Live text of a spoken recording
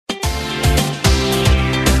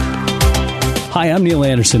Hi, I'm Neil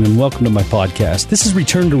Anderson, and welcome to my podcast. This is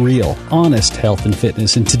Return to Real, honest health and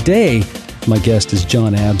fitness. And today, my guest is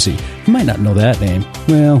John Absey. You might not know that name.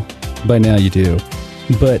 Well, by now you do.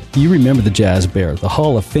 But you remember the Jazz Bear, the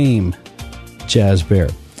Hall of Fame Jazz Bear.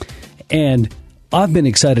 And I've been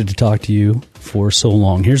excited to talk to you for so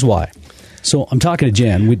long. Here's why. So I'm talking to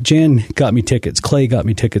Jan. Jan got me tickets. Clay got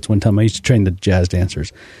me tickets one time. I used to train the jazz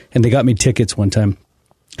dancers. And they got me tickets one time.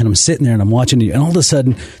 And I'm sitting there and I'm watching you. And all of a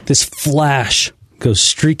sudden, this flash goes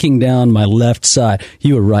streaking down my left side.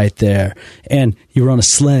 You were right there. And you were on a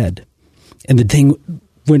sled. And the thing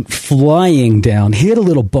went flying down, hit a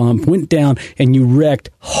little bump, went down, and you wrecked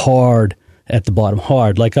hard at the bottom.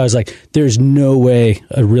 Hard. Like, I was like, there's no way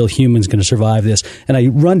a real human's going to survive this. And I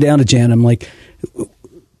run down to Jan. I'm like,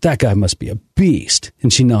 that guy must be a beast.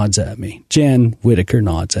 And she nods at me. Jan Whitaker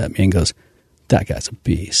nods at me and goes, that guy's a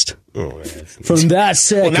beast. Oh, from that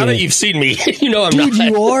second. Well, now that you've seen me, you know I'm dude, not.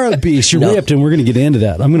 You are a beast. You're ripped, and we're going to get into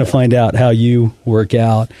that. I'm going to find out how you work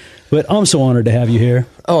out. But I'm so honored to have you here.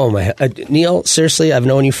 Oh, my. Neil, seriously, I've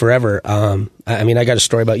known you forever. I mean, I got a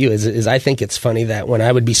story about you. Is I think it's funny that when I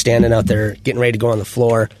would be standing out there getting ready to go on the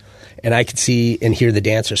floor, and I could see and hear the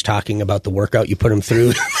dancers talking about the workout you put them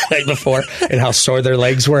through the night before and how sore their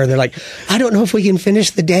legs were. And they're like, I don't know if we can finish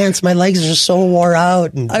the dance. My legs are so wore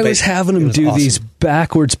out. And I was having them do these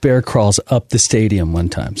backwards bear crawls up the stadium one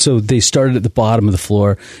time. So they started at the bottom of the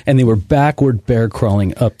floor, and they were backward bear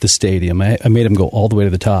crawling up the stadium. I made them go all the way to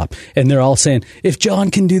the top. And they're all saying, if John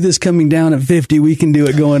can do this coming down at 50, we can do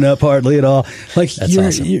it going up hardly at all. Like,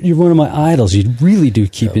 you're one of my idols. You really do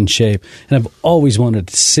keep in shape. And I've always wanted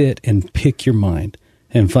to sit and pick your mind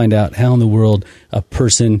and find out how in the world a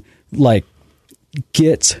person like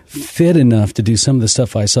gets fit enough to do some of the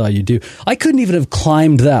stuff I saw you do. I couldn't even have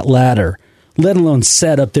climbed that ladder, let alone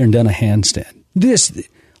sat up there and done a handstand. This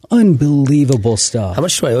unbelievable stuff. How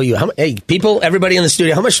much do I owe you? Hey, people, everybody in the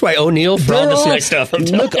studio, how much do I owe Neil for all this nice stuff?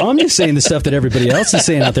 Look, I'm just saying the stuff that everybody else is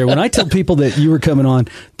saying out there. When I tell people that you were coming on,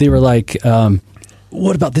 they were like,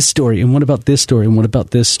 what about this story? And what about this story? And what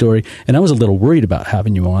about this story? And I was a little worried about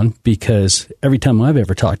having you on because every time I've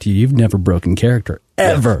ever talked to you, you've never broken character.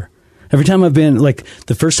 Ever. Yeah. Every time I've been, like,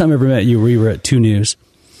 the first time I ever met you, we were at 2 News.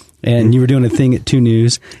 And you were doing a thing at 2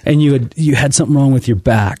 News. And you had something wrong with your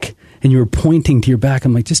back. And you were pointing to your back.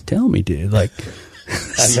 I'm like, just tell me, dude. Like,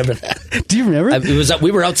 I remember that. Do you remember? It was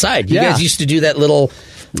we were outside. You guys used to do that little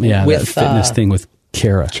that fitness thing with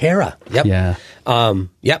Kara. Yep. Yeah. I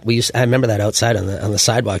remember that outside on the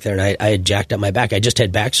sidewalk there, and I had jacked up my back. I just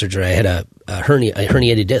had back surgery. I had a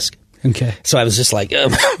herniated disc. Okay. So I was just like,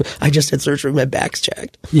 I just had surgery. My back's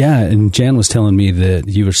jacked. Yeah, and Jan was telling me that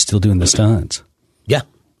you were still doing the stunts. Yeah.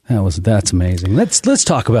 That's amazing. Let's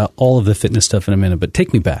talk about all of the fitness stuff in a minute, but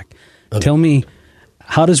take me back. Okay. Tell me,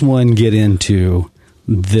 how does one get into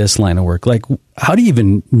this line of work? Like, how do you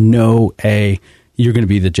even know, A, you're going to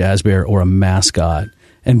be the Jazz Bear or a mascot?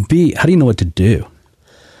 And B, how do you know what to do?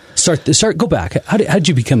 Go back. How did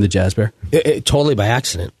you become the Jazz Bear? Totally by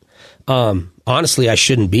accident. Honestly, I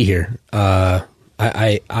shouldn't be here.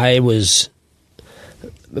 I was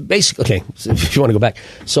basically, okay, so if you want to go back.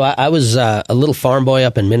 So I was a little farm boy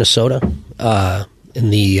up in Minnesota, in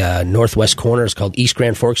the northwest corner. It's called East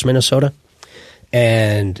Grand Forks, Minnesota.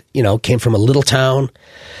 And, came from a little town,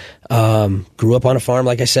 grew up on a farm,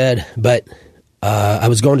 like I said, but I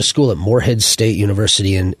was going to school at Moorhead State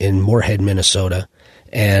University in Moorhead, Minnesota,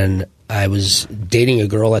 and I was dating a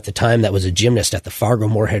girl at the time that was a gymnast at the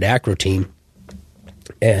Fargo-Moorhead Acro team,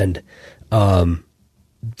 and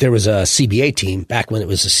there was a CBA team back when it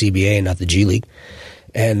was the CBA and not the G League,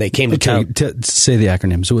 and they came to town. Say the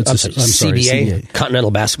acronym. So it's CBA,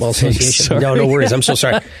 Continental Basketball Association. No worries. I'm so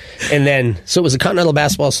sorry. And then, so it was the Continental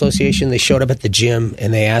Basketball Association. They showed up at the gym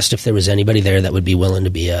and they asked if there was anybody there that would be willing to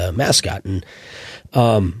be a mascot. And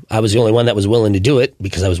I was the only one that was willing to do it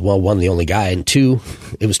because I was, one, the only guy, and 2,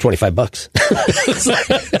 it was $25.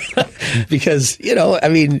 Because,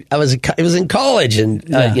 I was in college,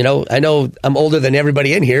 and I know I'm older than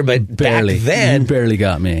everybody in here, but barely. Back then, you barely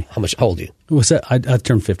got me. How old are you? What's that? I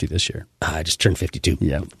turned 50 this year. I just turned 52.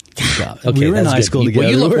 Yeah. Okay, we were in high school together.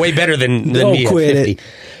 Well, you look way better than me at 50.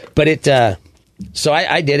 But so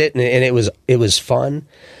I did it, and it was fun.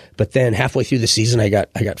 But then halfway through the season, I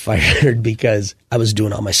got fired because I was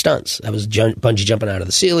doing all my stunts. I was bungee jumping out of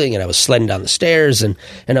the ceiling, and I was sledding down the stairs, and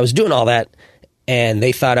I was doing all that. And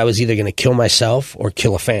they thought I was either going to kill myself or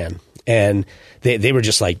kill a fan. And they were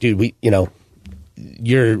just like, dude,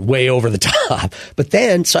 you're way over the top. But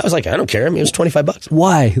then, so I was like, I don't care. I mean, it was $25.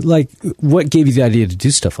 Why? Like, what gave you the idea to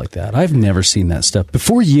do stuff like that? I've never seen that stuff.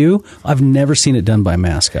 Before you, I've never seen it done by a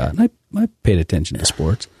mascot. And I paid attention to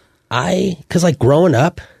sports. Because like growing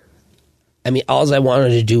up, I mean, all I wanted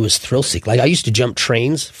to do was thrill seek. Like I used to jump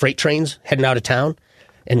trains, freight trains, heading out of town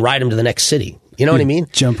and ride them to the next city. You know what I mean?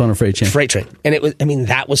 Jump on a freight train. Freight train. And it was, I mean,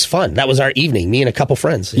 that was fun. That was our evening, me and a couple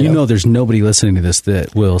friends. You know, there's nobody listening to this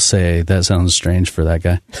that will say that sounds strange for that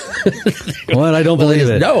guy. What? I don't believe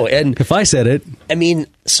it. No. And if I said it. I mean,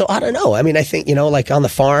 so I don't know. I mean, I think, you know, like on the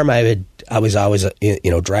farm, I was always, you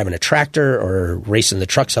know, driving a tractor or racing the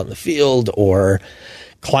trucks out in the field or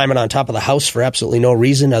climbing on top of the house for absolutely no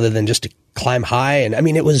reason other than just to climb high. And I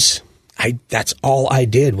mean, it was, that's all I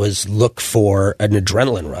did was look for an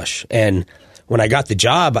adrenaline rush. And when I got the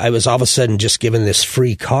job, I was all of a sudden just given this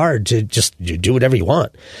free card to just do whatever you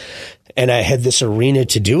want. And I had this arena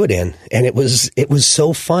to do it in. And it was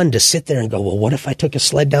so fun to sit there and go, well, what if I took a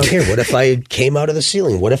sled down here? What if I came out of the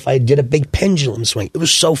ceiling? What if I did a big pendulum swing? It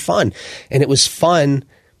was so fun. And it was fun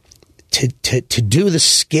to do the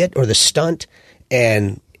skit or the stunt.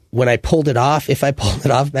 And when I pulled it off, if I pulled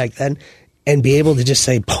it off back then, and be able to just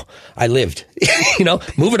say, I lived, you know,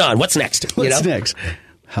 moving on. What's next? What's next?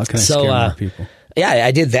 How can I scare more people? Yeah,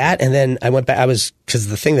 I did that. And then I went back. Because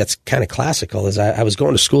the thing that's kind of classical is I was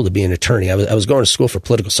going to school to be an attorney. I was going to school for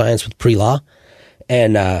political science with pre-law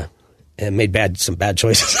and made some bad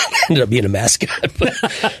choices. Ended up being a mascot.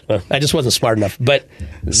 But, I just wasn't smart enough. But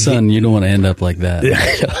son, you don't want to end up like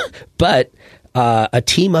that. But a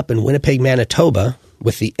team up in Winnipeg, Manitoba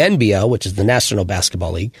with the NBL, which is the National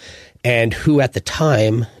Basketball League, and who at the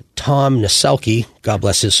time, Tom Naselke, God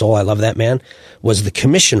bless his soul, I love that man, was the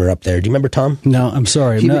commissioner up there. Do you remember Tom? No, I'm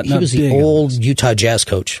sorry. He was the old Utah Jazz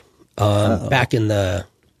coach back in the,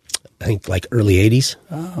 I think, like early 80s,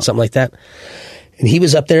 something like that. And he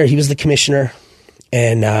was up there. He was the commissioner.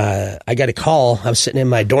 And I got a call. I was sitting in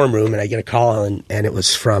my dorm room, and I get a call, and it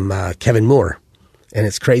was from Kevin Moore. And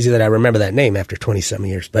it's crazy that I remember that name after 27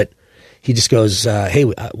 years. But he just goes, hey,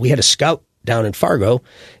 we had a scout down in Fargo,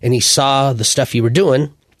 and he saw the stuff you were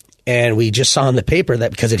doing. And we just saw in the paper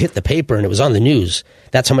that because it hit the paper and it was on the news,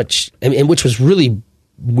 that's how much, and which was really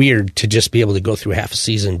weird to just be able to go through half a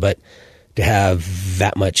season, but to have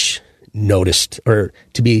that much noticed or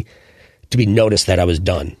to be noticed that I was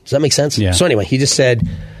done. Does that make sense? Yeah. So anyway, he just said,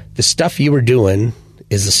 the stuff you were doing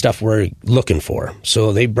is the stuff we're looking for.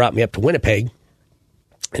 So they brought me up to Winnipeg.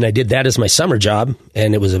 And I did that as my summer job,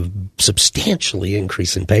 and it was a substantially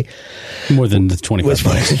increase in pay. More than the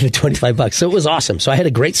 $25. The $25. So it was awesome. So I had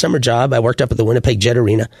a great summer job. I worked up at the Winnipeg Jet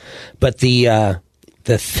Arena. But the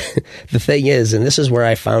thing is, and this is where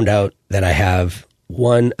I found out that I have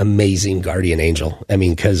one amazing guardian angel. I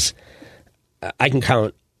mean, because I can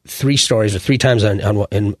count 3 stories or 3 times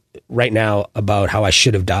on right now about how I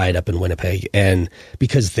should have died up in Winnipeg. And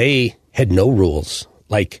because they had no rules,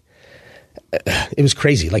 like, it was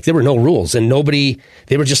crazy. Like there were no rules and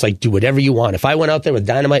they were just like, do whatever you want. If I went out there with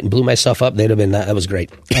dynamite and blew myself up, they'd have been, that was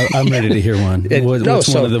great. I'm ready to hear one.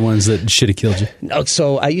 What's one of the ones that should have killed you? No,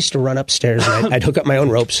 so I used to run upstairs and I'd hook up my own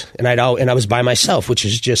ropes and I was by myself, which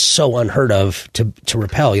is just so unheard of to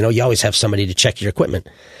rappel. You know, you always have somebody to check your equipment.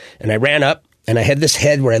 And I ran up and I had this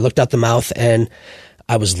head where I looked out the mouth and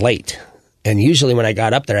I was late. And usually when I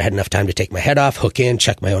got up there, I had enough time to take my head off, hook in,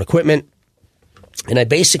 check my own equipment. And I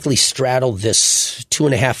basically straddled this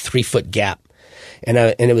 2.5-3 foot gap, and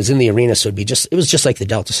it was in the arena, so it was just like the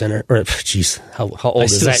Delta Center. Or geez, how old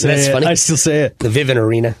is that? That's funny. I still say it. The Vivint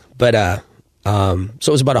Arena, but so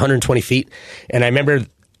it was about 120 feet, and I remember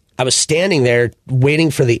I was standing there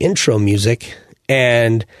waiting for the intro music,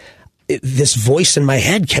 and this voice in my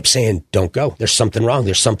head kept saying, "Don't go. There's something wrong.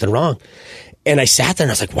 There's something wrong." And I sat there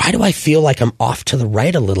and I was like, why do I feel like I'm off to the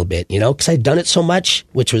right a little bit? You know, because I'd done it so much,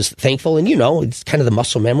 which was thankful. And, you know, it's kind of the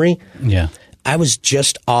muscle memory. Yeah. I was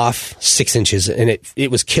just off 6 inches and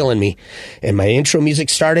it was killing me. And my intro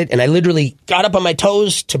music started and I literally got up on my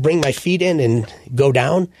toes to bring my feet in and go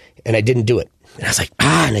down. And I didn't do it. And I was like,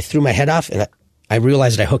 and I threw my head off and I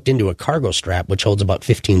realized I hooked into a cargo strap, which holds about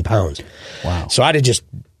 15 pounds. Wow. So I'd have just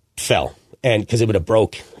fell. And because it would have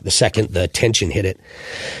broke the second the tension hit it.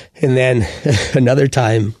 And then another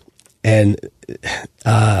time, and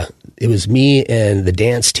it was me and the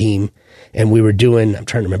dance team, and we were doing, I'm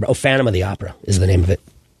trying to remember, Phantom of the Opera is the name of it.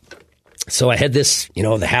 So I had this, you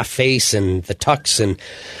know, the half face and the tux, and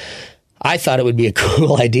I thought it would be a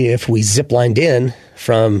cool idea if we ziplined in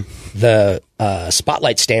from the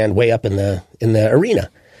spotlight stand way up in the arena.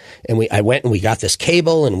 And I went and we got this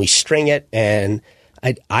cable and we string it, and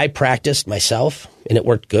I practiced myself and it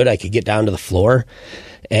worked good. I could get down to the floor.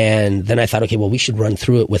 And then I thought, okay, well, we should run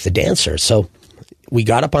through it with the dancer. So we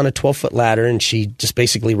got up on a 12-foot ladder and she just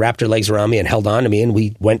basically wrapped her legs around me and held on to me. And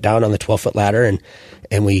we went down on the 12-foot ladder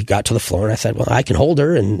and we got to the floor. And I said, well, I can hold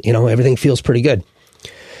her and, you know, everything feels pretty good.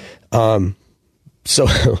 So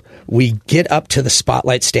we get up to the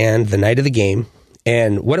spotlight stand the night of the game.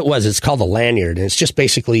 And what it was, it's called a lanyard. And it's just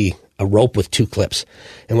basically a rope with 2 clips.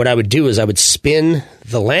 And what I would do is I would spin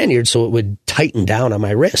the lanyard so it would tighten down on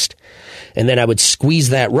my wrist. And then I would squeeze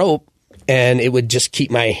that rope and it would just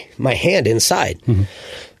keep my hand inside.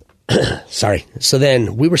 Mm-hmm. Sorry. So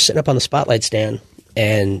then we were sitting up on the spotlight stand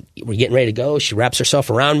and we're getting ready to go. She wraps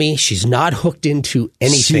herself around me. She's not hooked into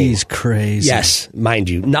anything. She's crazy. Yes, mind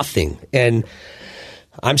you, nothing. And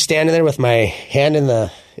I'm standing there with my hand in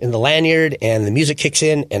the lanyard and the music kicks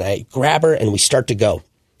in and I grab her and we start to go.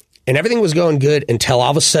 And everything was going good until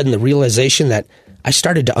all of a sudden the realization that I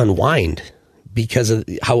started to unwind because of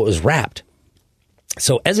how it was wrapped.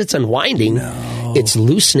 So as it's unwinding, it's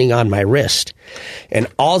loosening on my wrist. And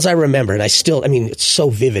all I remember, and it's so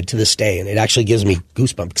vivid to this day, and it actually gives me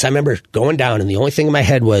goosebumps because I remember going down and the only thing in my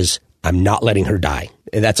head was, I'm not letting her die.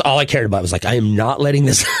 And that's all I cared about. I was like, I am not letting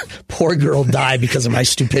this poor girl die because of my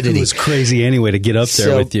stupidity. It was crazy anyway to get up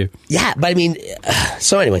there with you. Yeah, but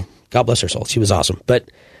so anyway, God bless her soul. She was awesome. But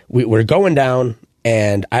we're going down,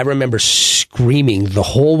 and I remember screaming the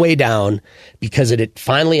whole way down because it had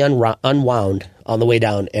finally unwound on the way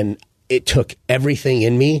down, and it took everything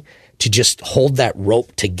in me to just hold that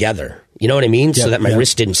rope together. You know what I mean? So that my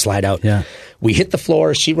wrist didn't slide out. Yeah. We hit the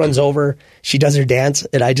floor. She runs over. She does her dance,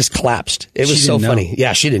 and I just collapsed. It was so funny.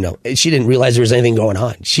 Yeah, she didn't know. She didn't realize there was anything going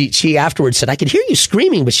on. She afterwards said, I could hear you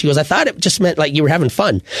screaming, but she goes, I thought it just meant like you were having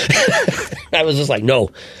fun. I was just like,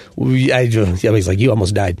 no. I was like, you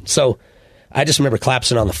almost died. So I just remember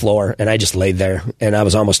collapsing on the floor, and I just laid there, and I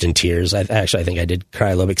was almost in tears. I think I did cry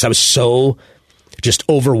a little bit because I was so just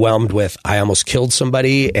overwhelmed with I almost killed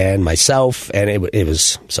somebody and myself, and it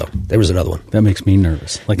was so. There was another one that makes me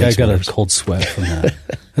nervous. Like I got a cold sweat from that.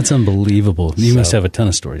 That's unbelievable. You must have a ton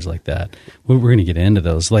of stories like that. We're going to get into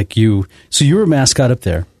those. Like you were a mascot up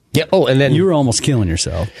there. Yep. Oh, and then you were almost killing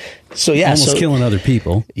yourself. So yeah, almost killing other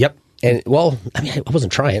people. Yep. And I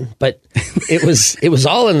wasn't trying, but it was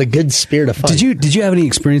all in the good spirit of fun. Did you have any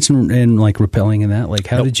experience in like rappelling and that? Like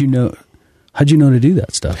how did you know? How'd you know to do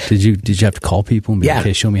that stuff? Did you have to call people and be like,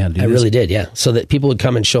 hey, show me how to do this? I really did, yeah. So that people would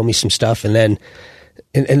come and show me some stuff, and then,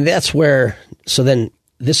 and that's where. So then,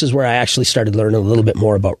 this is where I actually started learning a little bit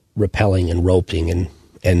more about rappelling and roping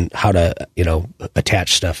and how to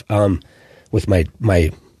attach stuff with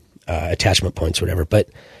my attachment points, or whatever. But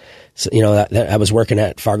so, I was working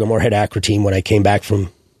at Fargo Moorhead Aqua Team when I came back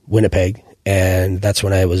from Winnipeg, and that's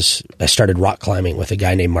when I started rock climbing with a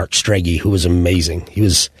guy named Mark Strege, who was amazing.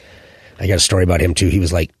 I got a story about him too. He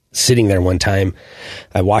was like sitting there one time.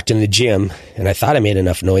 I walked in the gym and I thought I made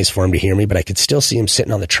enough noise for him to hear me, but I could still see him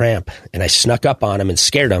sitting on the tramp, and I snuck up on him and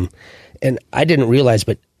scared him. And I didn't realize,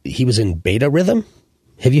 but he was in beta rhythm.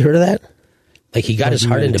 Have you heard of that? Like he got his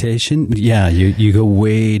heart meditation. Yeah, you go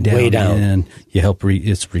way down. And you help.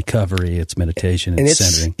 It's recovery. It's meditation. And it's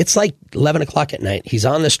centering. It's like 11 o'clock at night. He's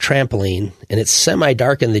on this trampoline and it's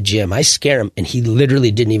semi-dark in the gym. I scare him and he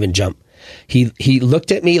literally didn't even jump. He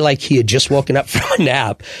looked at me like he had just woken up from a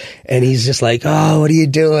nap, and he's just like, "Oh, what are you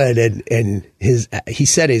doing?" And he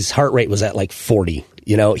said his heart rate was at like 40.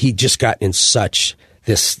 He just got in such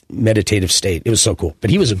this meditative state. It was so cool.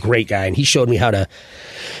 But he was a great guy, and he showed me how to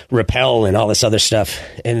rappel and all this other stuff.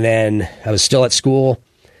 And then I was still at school,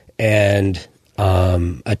 and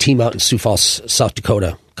a team out in Sioux Falls, South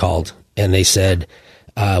Dakota called, and they said,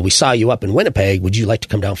 we saw you up in Winnipeg. Would you like to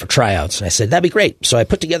come down for tryouts? And I said, that'd be great. So I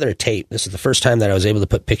put together a tape. This is the first time that I was able to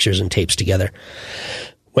put pictures and tapes together.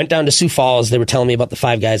 Went down to Sioux Falls. They were telling me about the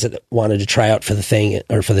 5 guys that wanted to try out for the thing,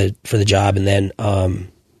 or for the job. And then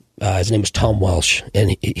his name was Tom Welsh,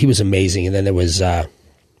 and he was amazing. And then there was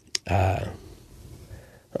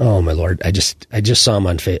oh my Lord, I just saw him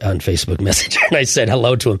on Facebook Messenger, and I said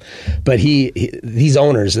hello to him. But these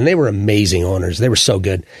owners, and they were amazing owners. They were so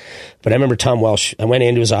good. But I remember Tom Welsh. I went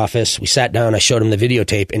into his office. We sat down. I showed him the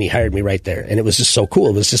videotape, and he hired me right there. And it was just so cool.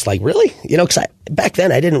 It was just like, really? Because back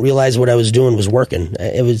then I didn't realize what I was doing was working.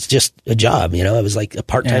 It was just a job. It was like a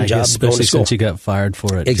part-time job. Especially since you got fired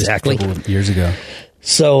for it exactly a couple of years ago.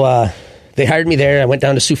 So they hired me there. I went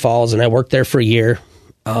down to Sioux Falls, and I worked there for a year.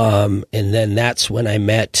 And then that's when I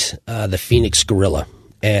met the Phoenix Gorilla,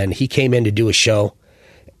 and he came in to do a show,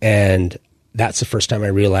 and that's the first time I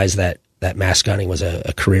realized that mascoting was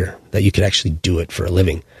a career, that you could actually do it for a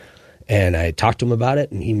living. And I talked to him about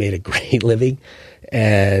it, and he made a great living,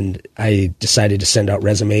 and I decided to send out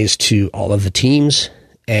resumes to all of the teams,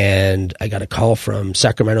 and I got a call from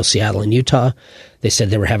Sacramento, Seattle, and Utah. They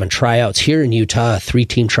said they were having tryouts here in Utah, a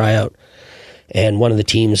 3-team tryout. And one of the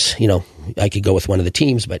teams, I could go with one of the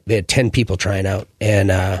teams, but they had 10 people trying out.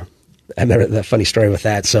 And I remember the funny story with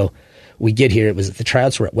that. So we get here. The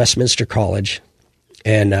tryouts were at Westminster College.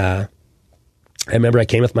 And I remember I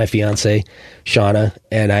came with my fiance, Shauna,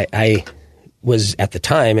 and I was at the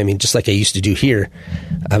time, I mean, just like I used to do here,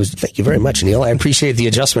 thank you very much, Neil. I appreciate the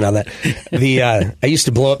adjustment on that. I used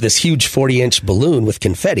to blow up this huge 40-inch balloon with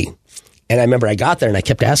confetti. And I remember I got there and I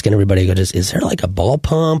kept asking everybody, is there like a ball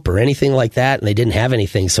pump or anything like that? And they didn't have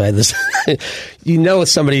anything. So I had this,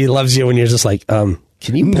 somebody loves you when you're just like,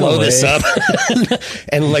 can you blow this up?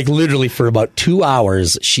 And like literally for about 2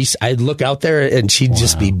 hours, I'd look out there and she'd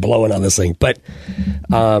just be blowing on this thing. But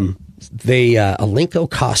Alinco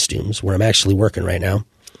Costumes, where I'm actually working right now,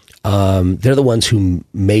 they're the ones who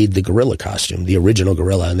made the gorilla costume, the original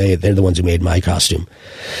gorilla, and they're the ones who made my costume.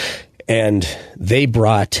 And they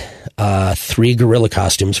brought 3 gorilla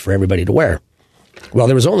costumes for everybody to wear. Well,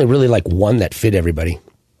 there was only really like one that fit everybody,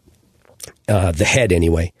 the head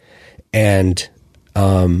anyway. And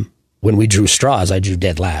when we drew straws, I drew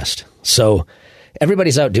dead last. So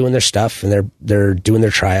everybody's out doing their stuff and they're doing their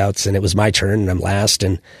tryouts, and it was my turn and I'm last.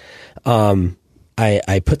 And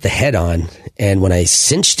I put the head on, and when I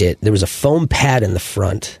cinched it, there was a foam pad in the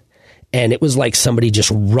front, and it was like somebody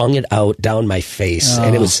just wrung it out down my face,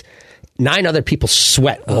 and it was 9 other people's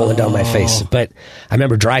sweat rolling down my face. But I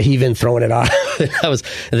remember dry heaving, throwing it off,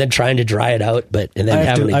 and then trying to dry it out. I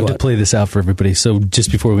have to play this out for everybody. So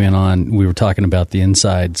just before we went on, we were talking about the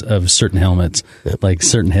insides of certain helmets, like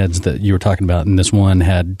certain heads that you were talking about, and this one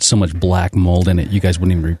had so much black mold in it, you guys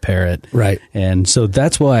wouldn't even repair it. Right. And so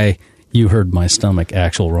that's why you heard my stomach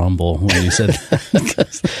actual rumble when you said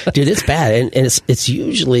that. Dude, it's bad. And it's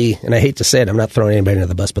usually, and I hate to say it, I'm not throwing anybody under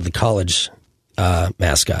the bus, but the college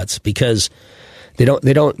mascots, because they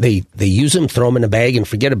use them, throw them in a bag and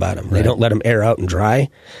forget about them. Right. They don't let them air out and dry,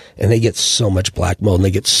 and they get so much black mold and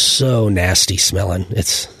they get so nasty smelling.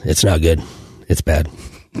 It's not good. It's bad.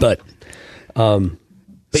 But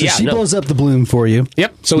she blows up the balloon for you.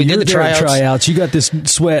 Yep. So we did the tryouts. You got this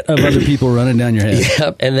sweat of other people running down your head.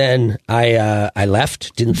 Yep. And then I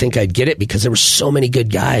left. Didn't think I'd get it because there were so many good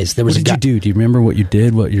guys. What did you do? Do you remember what you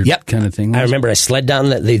did? What your kind of thing was? I remember I sled down.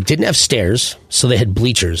 They didn't have stairs, so they had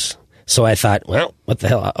bleachers. So I thought, well, what the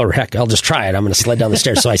hell? Or heck, I'll just try it. I'm going to sled down the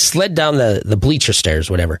stairs. So I sled down the bleacher stairs,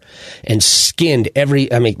 whatever, and skinned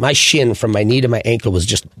my shin from my knee to my ankle was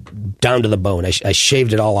just down to the bone. I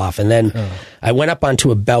shaved it all off. And then I went up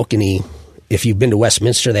onto a balcony. If you've been to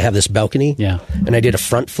Westminster, they have this balcony. Yeah. And I did a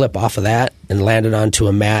front flip off of that and landed onto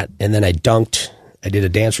a mat. And then I dunked. I did a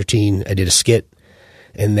dance routine. I did a skit.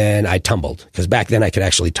 And then I tumbled, because back then I could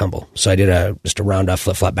actually tumble. So I did just a round off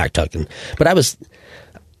flip flop back tuck. But I was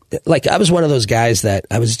one of those guys that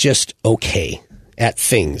I was just okay at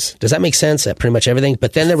things. Does that make sense? At pretty much everything.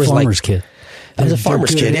 But then there was farmer's kid. I was a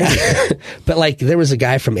farmer's kid, yeah. But there was a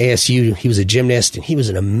guy from ASU. He was a gymnast, and he was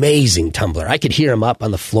an amazing tumbler. I could hear him up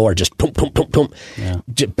on the floor, just boom, boom, boom, boom,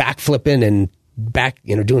 back flipping and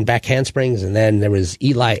doing back handsprings. And then there was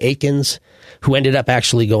Eli Akins, who ended up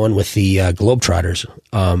actually going with the Globetrotters.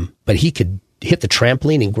 But he could hit the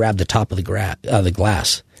trampoline and grab the top of the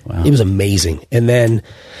glass. Wow. It was amazing. And then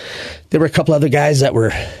there were a couple other guys that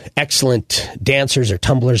were excellent dancers or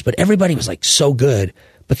tumblers, but everybody was so good,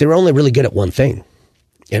 but they were only really good at one thing.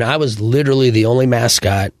 And I was literally the only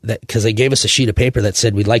mascot because they gave us a sheet of paper that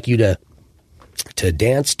said, we'd like you to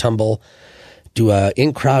dance, tumble, do a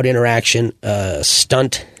in-crowd interaction,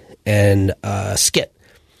 stunt, and skit.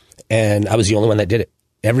 And I was the only one that did it.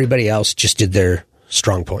 Everybody else just did their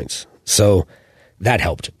strong points. So that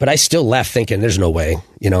helped. But I still left thinking there's no way,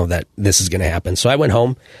 that this is going to happen. So I went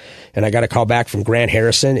home and I got a call back from Grant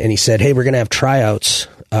Harrison, and he said, hey, we're going to have tryouts,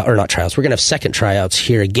 or not tryouts. We're going to have second tryouts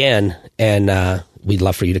here again. And we'd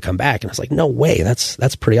love for you to come back. And I was like, no way.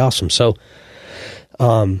 That's pretty awesome. So,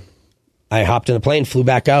 I hopped in the plane, flew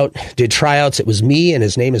back out, did tryouts. It was me, and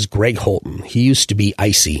his name is Greg Holton. He used to be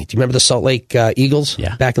Icy. Do you remember the Salt Lake Eagles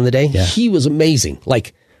back in the day? Yeah. He was amazing.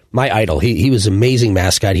 My idol. He was an amazing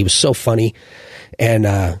mascot. He was so funny. And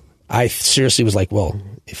I seriously was like, well,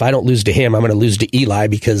 if I don't lose to him, I'm going to lose to Eli,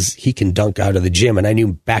 because he can dunk out of the gym. And I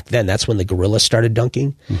knew back then that's when the gorillas started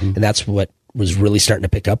dunking. Mm-hmm. And that's what was really starting to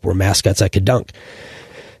pick up, were mascots that could dunk.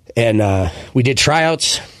 And we did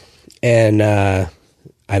tryouts, and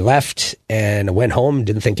I left and I went home,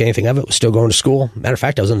 didn't think anything of it, was still going to school. Matter of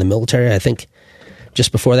fact, I was in the military. I think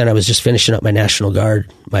just before then I was just finishing up my National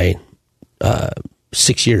Guard, my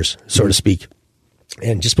 6 years, so to speak.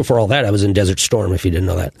 And just before all that, I was in Desert Storm, if you didn't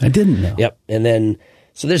know that. I didn't know. Yep. And then,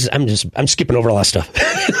 so I'm skipping over a lot of stuff.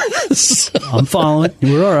 I'm following.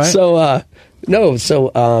 We're all right. So,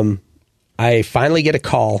 I finally get a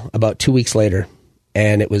call about 2 weeks later,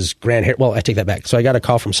 and it was Grant. Well, I take that back. So I got a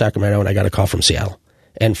call from Sacramento, and I got a call from Seattle,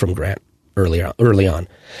 and from Grant early on.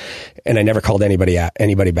 And I never called anybody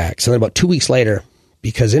back. So then about 2 weeks later,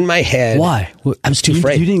 because in my head, why? I was too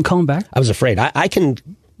afraid. You didn't call him back? I was afraid. I can,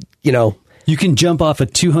 You can jump off a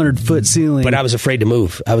 200-foot ceiling. but I was afraid to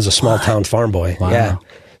move. I was a small town farm boy. Wow. Yeah.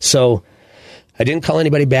 So I didn't call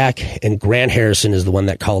anybody back, and Grant Harrison is the one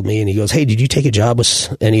that called me, and he goes, "Hey, did you take a job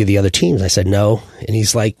with any of the other teams?" I said, "No." And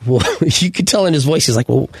he's like, "Well," you could tell in his voice, he's like,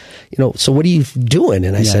 "Well, so what are you doing?"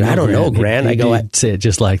 And I said, "I don't know, Grant." I go, I'd say it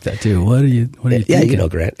just like that too. What are you yeah, thinking?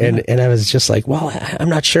 Grant. And I was just like, "Well, I'm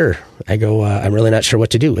not sure." I go, "I'm really not sure what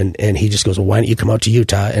to do." And he just goes, "Well, why don't you come out to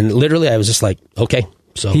Utah?" And literally I was just like, "Okay."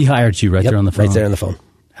 So he hired you there on the phone. Right there on the phone.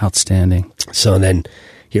 Outstanding. So then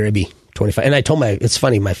here I be, 25. And I told it's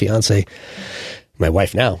funny, my fiance, my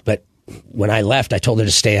wife now, but when I left, I told her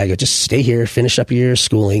to stay. I go, "Just stay here, finish up your year of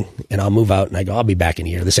schooling, and I'll move out." And I go, "I'll be back in a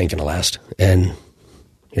year. This ain't going to last." And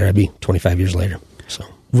here I be, 25 years later. So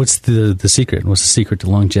what's the secret? What's the secret to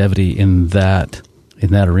longevity in that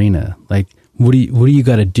arena? Like, what do you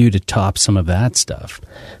got to do to top some of that stuff?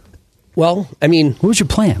 Well, I mean, what was your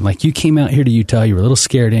plan? Like, you came out here to Utah, you were a little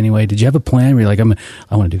scared anyway. Did you have a plan where you're like,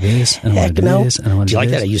 I want to do this, and I want to do this, and I want to do this?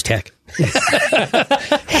 Do you like that? I used tech.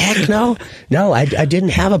 Heck no. No, I didn't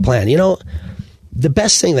have a plan. The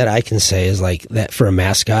best thing that I can say is like that for a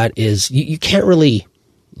mascot is you can't really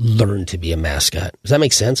learn to be a mascot. Does that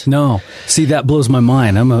make sense? No. See, that blows my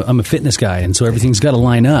mind. I'm a fitness guy, and so everything's got to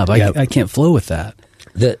line up. I can't flow with that.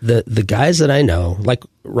 The guys that I know, like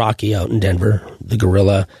Rocky out in Denver, the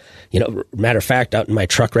Gorilla. Matter of fact, out in my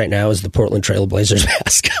truck right now is the Portland Trail Blazers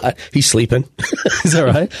mascot. He's sleeping. Is that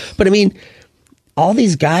right? But I mean, all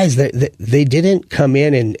these guys, they didn't come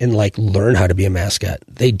in and like learn how to be a mascot.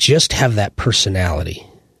 They just have that personality.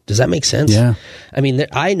 Does that make sense? Yeah. I mean,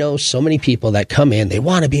 I know so many people that come in, they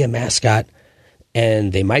want to be a mascot,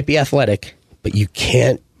 and they might be athletic, but you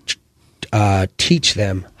can't teach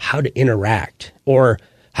them how to interact or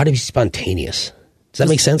how to be spontaneous. Does that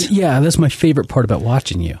make sense? Yeah, that's my favorite part about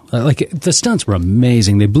watching you. Like, the stunts were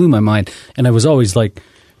amazing. They blew my mind. And I was always like,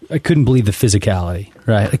 I couldn't believe the physicality,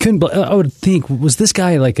 right? I would think, was this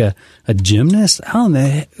guy like a gymnast?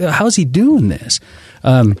 How's he doing this?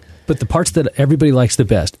 But the parts that everybody likes the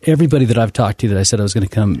best, everybody that I've talked to that I said I was going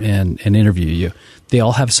to come and interview you, they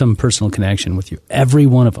all have some personal connection with you. Every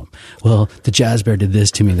one of them. Well, the Jazz Bear did this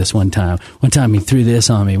to me this one time. One time he threw this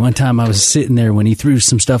on me. One time I was sitting there when he threw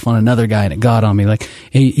some stuff on another guy and it got on me. Like,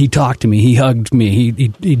 he talked to me. He hugged me.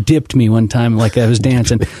 He dipped me one time like I was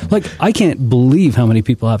dancing. Like, I can't believe how many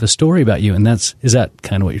people have a story about you. And is that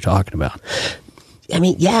kind of what you're talking about? I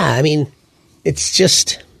mean, yeah. I mean, it's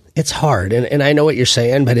just... It's hard, and I know what you're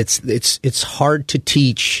saying, but it's hard to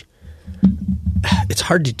teach. It's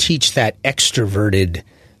hard to teach that extroverted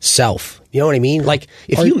self. You know what I mean? Like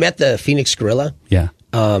if you met the Phoenix Gorilla, yeah.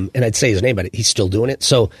 And I'd say his name, but he's still doing it.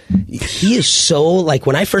 So he is so like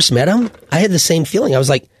when I first met him, I had the same feeling. I was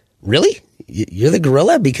like, "Really? You're the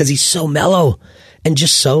Gorilla?" Because he's so mellow and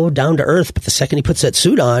just so down to earth. But the second he puts that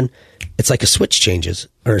suit on, it's like a switch changes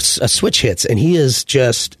or a switch hits, and he is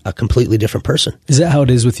just a completely different person. Is that how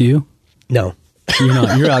it is with you? No. You're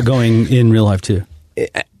not. You're outgoing in real life too.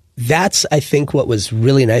 That's, I think, what was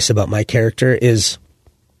really nice about my character is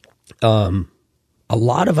a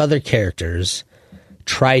lot of other characters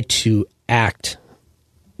try to act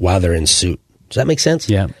while they're in suit. Does that make sense?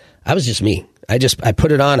 Yeah. I was just me. I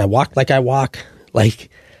put it on. I walked like I walk.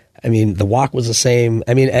 Like, I mean, the walk was the same.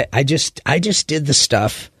 I mean, I just did the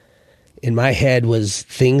stuff. In my head was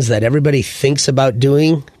things that everybody thinks about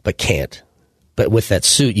doing but can't. But with that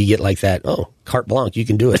suit, you get like that, carte blanche, you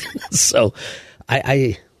can do it. So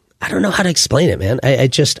I don't know how to explain it, man.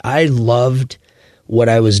 I loved what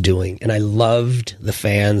I was doing, and I loved the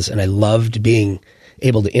fans, and I loved being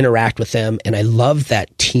able to interact with them, and I loved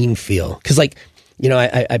that team feel. Because, like,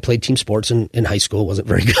 I played team sports in high school. Wasn't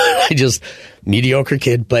very good. I just mediocre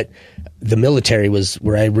kid, but the military was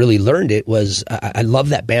where I really learned it. Was I love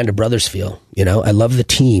that band of brothers feel. I love the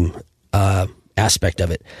team aspect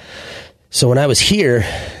of it. So when I was here,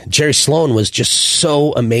 Jerry Sloan was just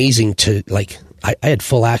so amazing to like. I had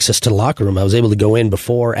full access to the locker room. I was able to go in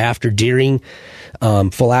before, after, during,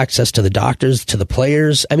 full access to the doctors, to the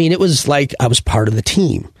players. I mean, it was like I was part of the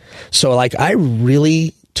team. So like I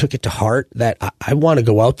really took it to heart that I want to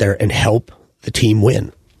go out there and help the team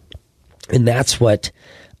win. And that's what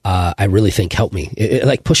I really think helped me. It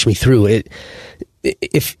like pushed me through it.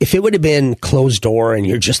 If it would have been closed door and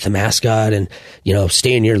you're just the mascot and,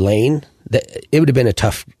 stay in your lane, it would have been a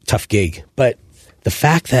tough gig. But the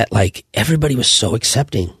fact that like everybody was so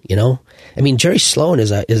accepting, I mean, Jerry Sloan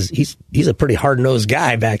he's a pretty hard-nosed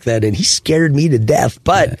guy back then, and he scared me to death,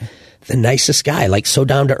 but the nicest guy, like so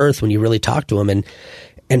down to earth when you really talk to him.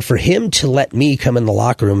 And for him to let me come in the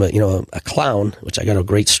locker room, a clown, which I got a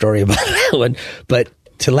great story about that one, but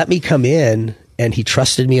to let me come in and he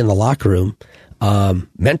trusted me in the locker room,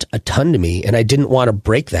 meant a ton to me. And I didn't want to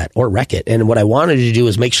break that or wreck it. And what I wanted to do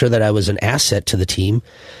was make sure that I was an asset to the team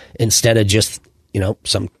instead of just,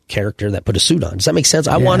 some character that put a suit on. Does that make sense?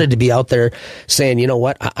 I wanted to be out there saying, you know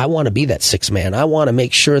what? I want to be that sixth man. I want to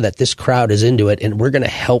make sure that this crowd is into it and we're going to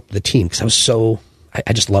help the team. Because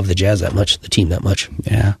I just love the Jazz that much, the team that much.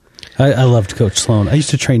 Yeah. I loved Coach Sloan. I used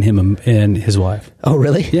to train him and his wife. Oh,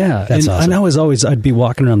 really? Yeah. That's awesome. And I'd be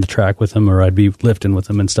walking around the track with him or I'd be lifting with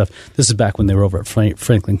him and stuff. This is back when they were over at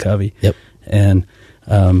Franklin Covey. Yep. And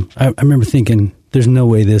I remember thinking, there's no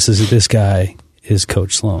way this guy is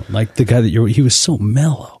Coach Sloan. Like the guy he was so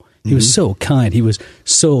mellow. He was so kind. He was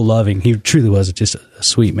so loving. He truly was just a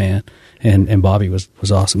sweet man. And Bobby was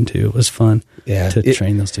awesome too. It was fun to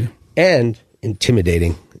train those two. And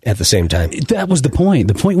intimidating at the same time. That was the point.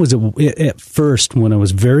 The point was at first, when I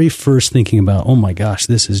was very first thinking about, oh my gosh,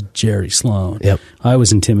 this is Jerry Sloan. Yep. I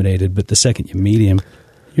was intimidated, but the second you meet him,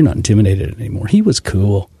 you're not intimidated anymore. He was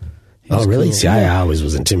cool. Oh, really? Cool. See, I always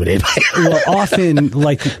was intimidated by him. Well, often,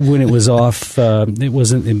 like when it was off, there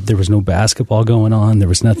was no basketball going on. There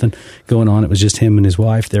was nothing going on. It was just him and his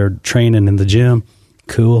wife. They're training in the gym.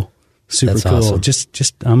 Cool. Super That's cool. awesome.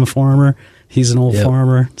 Just, I'm a farmer. He's an old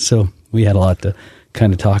farmer. So we had a lot to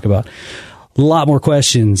kind of talk about. A lot more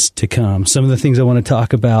questions to come. Some of the things I want to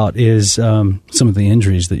talk about is some of the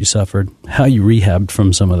injuries that you suffered, how you rehabbed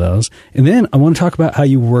from some of those. And then I want to talk about how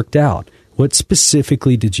you worked out. What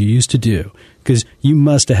specifically did you used to do? Because you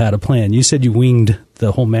must have had a plan. You said you winged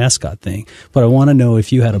the whole mascot thing, but I want to know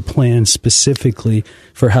if you had a plan specifically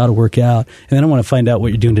for how to work out. And then I want to find out what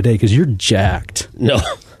you're doing today because you're jacked. No.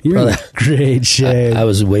 You're in great shape. I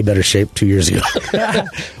was in way better shape 2 years ago.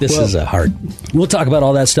 This is hard. We'll talk about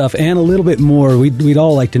all that stuff and a little bit more. We'd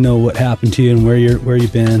all like to know what happened to you and where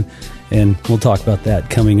you've been, and we'll talk about that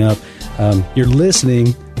coming up. You're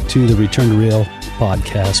listening to the Return to Real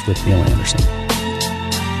podcast with Neil Anderson.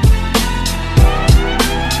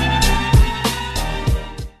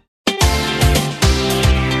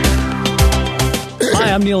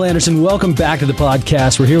 Hi, I'm Neil Anderson. Welcome back to the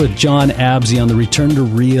podcast. We're here with John Absey on the Return to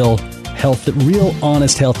Real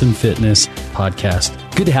Honest Health and Fitness podcast.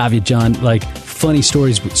 Good to have you, John. Like, funny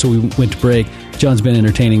stories. So we went to break. John's been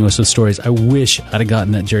entertaining us with stories. I wish I'd have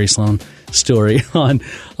gotten that Jerry Sloan story on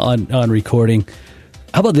recording.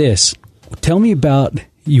 How about this? Tell me about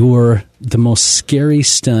the most scary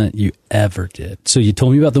stunt you ever did. So you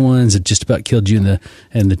told me about the ones that just about killed you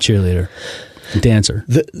and the cheerleader. Dancer.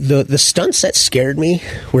 The stunts that scared me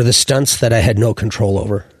were the stunts that I had no control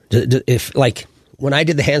over. When I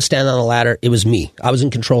did the handstand on the ladder, it was me. I was in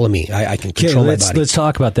control of me. I can control my body. Let's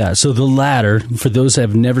talk about that. So the ladder, for those that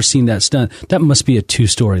have never seen that stunt, that must be a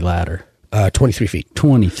 2-story ladder. 23 feet.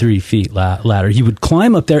 23 feet ladder. You would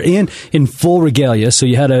climb up there in full regalia. So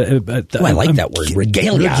you had I like that word,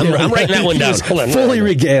 regalia. I'm writing that one down. Hold on. Fully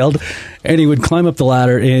regaled. And he would climb up the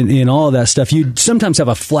ladder and all of that stuff. You'd sometimes have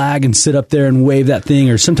a flag and sit up there and wave that thing.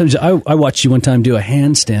 Or sometimes I watched you one time do a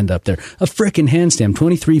handstand up there. A frickin' handstand,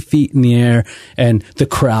 23 feet in the air. And the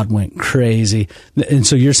crowd went crazy. And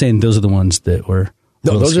so you're saying those are the ones that were...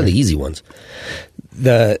 No, those are the easy ones.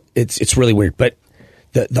 It's really weird. But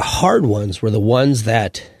the hard ones were the ones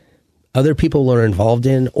that other people were involved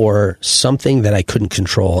in or something that I couldn't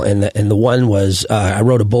control. And the one was, I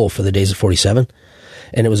rode a bull for the Days of 47.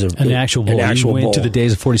 And it was an actual bull. You went bull. to the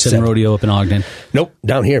Days of 47 rodeo up in Ogden. Nope,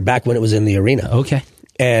 down here, back when it was in the arena. Okay.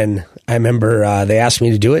 And I remember they asked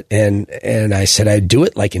me to do it, and I said I'd do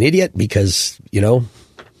it like an idiot because,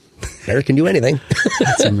 Bear can do anything.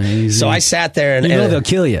 That's amazing. So I sat there and... they'll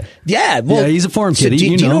kill you. Yeah. Well, he's a farm kid. Do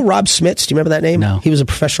you know Rob Smits? Do you remember that name? No. He was a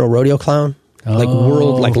professional rodeo clown.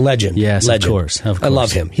 Legend. Yes, legend. Of course. I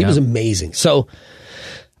love him. He was amazing. So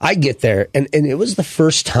I get there, and it was the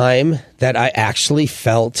first time that I actually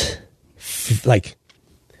felt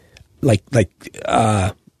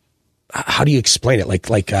how do you explain it?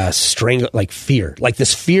 Like strangle, like fear, like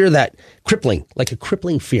this fear that crippling, like a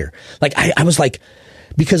crippling fear. Like I was like,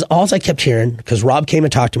 because all I kept hearing, because Rob came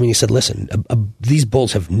and talked to me and he said, listen, these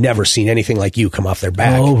bulls have never seen anything like you come off their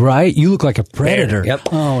back. Oh, right. You look like a predator. Yep.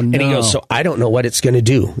 Oh, no. And he goes, so I don't know what it's going to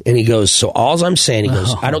do. And he goes, so all I'm saying, he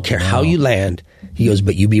goes, I don't care how you land. He goes,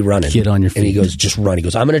 but you be running. Get on your feet. And he goes, just run. He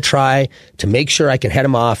goes, I'm going to try to make sure I can head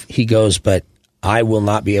him off. He goes, but I will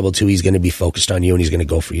not be able to. He's going to be focused on you and he's going to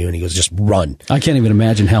go for you. And he goes, just run. I can't even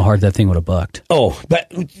imagine how hard that thing would have bucked. Oh, but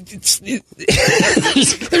there's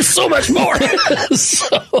so much more.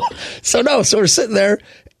 So we're sitting there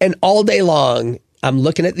and all day long, I'm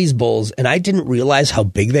looking at these bulls and I didn't realize how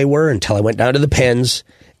big they were until I went down to the pens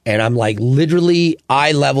And I'm like literally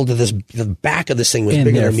eye level to this. The back of this thing was and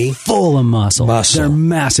bigger they're than me. Full of muscle. They're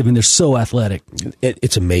massive and they're so athletic.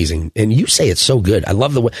 It's amazing. And you say it's so good. I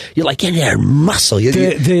love the way you're like, yeah, they're muscle.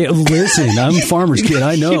 Listen, I'm a farmer's kid.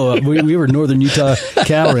 I know. We were Northern Utah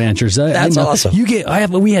cow ranchers. That's awesome.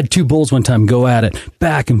 We had two bulls one time go at it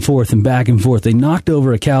back and forth and back and forth. They knocked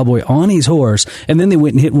over a cowboy on his horse, and then they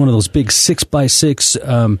went and hit one of those big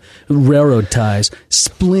 6x6 railroad ties.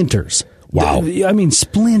 Splinters. Wow. I mean,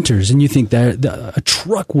 splinters. And you think that a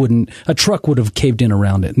truck would have caved in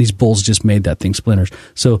around it. And these bulls just made that thing splinters.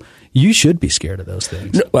 So you should be scared of those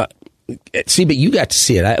things. No, well, see, but you got to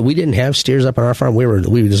see it. We didn't have steers up on our farm.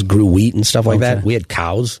 We just grew wheat and stuff like that. We had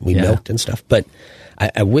cows. We milked and stuff. But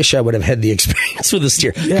I wish I would have had the experience with a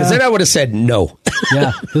steer. Because then I would have said no.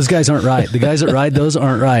 Yeah, those guys aren't right. The guys that ride those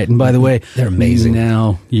aren't right. And by the way, they're amazing.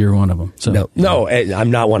 Now you're one of them. So. No,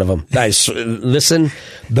 I'm not one of them. Guys, listen,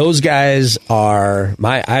 those guys are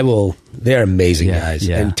they're amazing guys.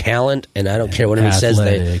 Yeah. And talent, and I don't care what anyone says,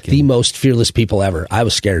 they're the most fearless people ever. I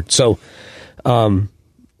was scared. So I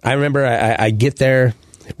remember I get there,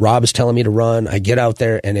 Rob is telling me to run, I get out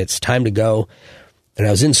there, and it's time to go. And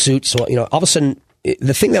I was in suit, so all of a sudden,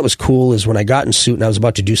 the thing that was cool is when I got in suit and I was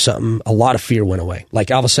about to do something, a lot of fear went away.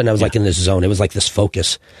 Like all of a sudden I was like in this zone. It was like this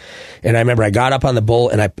focus. And I remember I got up on the bull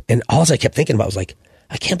and all I kept thinking about was like,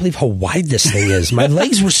 I can't believe how wide this thing is. My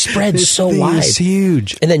legs were spread so wide. It's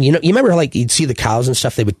huge. And then, you remember how like you'd see the cows and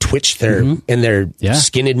stuff, they would twitch and their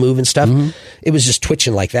skin would move and stuff. It was just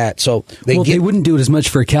twitching like that. So they wouldn't do it as much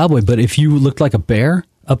for a cowboy, but if you looked like a bear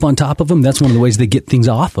up on top of them, that's one of the ways they get things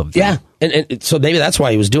off of them. Yeah. And so maybe that's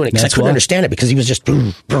why he was doing it, because I couldn't understand it, because he was just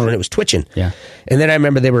and it was twitching. Yeah. And then I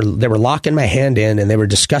remember they were locking my hand in, and they were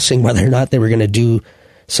discussing whether or not they were going to do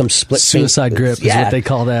some split suicide grip is what they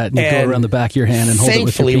call that. And you go around the back of your hand and hold it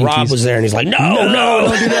with your pinkies. Thankfully, Rob was there, and he's like, no,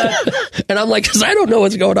 don't do that. And I'm like, because I don't know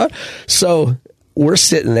what's going on. So we're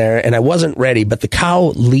sitting there, and I wasn't ready, but the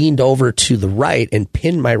cow leaned over to the right and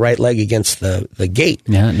pinned my right leg against the gate.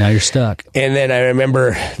 Yeah, now you're stuck. And then I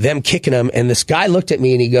remember them kicking him, and this guy looked at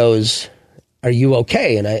me and he goes, "Are you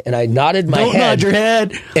okay?" And I nodded my head. Don't nod your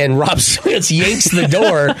head. And Rob Smith yanks the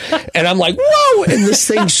door, and I'm like, whoa! And this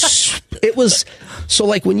thing, it was so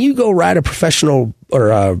like when you go ride a professional or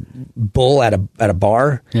a bull at a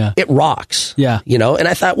bar, it rocks. Yeah, And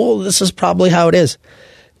I thought, well, this is probably how it is.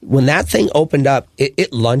 When that thing opened up,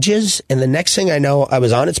 it lunges, and the next thing I know, I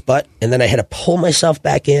was on its butt, and then I had to pull myself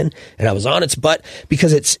back in, and I was on its butt,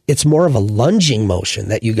 because it's more of a lunging motion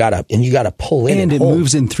that you gotta pull in, and it hold.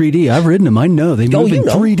 moves in 3D. I've ridden them. I know they move in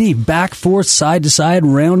 3D, back, forth, side to side,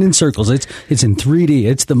 round in circles. It's in 3D.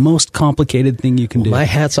 It's the most complicated thing you can do. My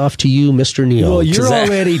hat's off to you, Mr. Neal. Well, you're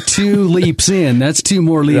already 2 leaps in. That's 2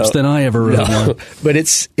 more leaps than I ever rode one. But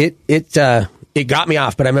it got me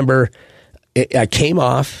off. But I remember. I came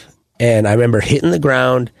off, and I remember hitting the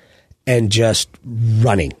ground and just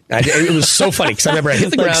running. It was so funny, because I remember I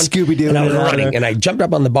hit the like ground Scooby-Doo and I was running, and I jumped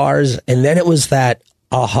up on the bars, and then it was that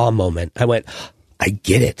aha moment. I went, I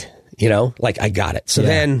get it. Like I got it. So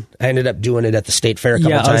then I ended up doing it at the state fair a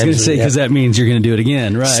couple times. I was going to say, because that means you're going to do it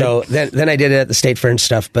again, right? So then I did it at the state fair and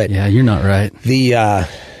stuff. But yeah, you're not right.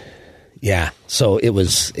 So it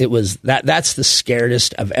was that's the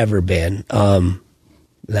scariest I've ever been.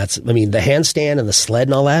 The handstand and the sled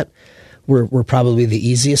and all that were probably the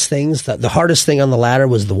easiest things. The hardest thing on the ladder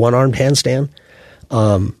was the one-armed handstand.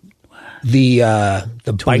 The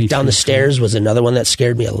bike down the stairs was another one that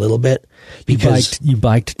scared me a little bit, because you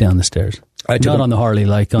biked down the stairs. Not on the Harley,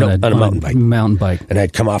 like on a mountain bike. And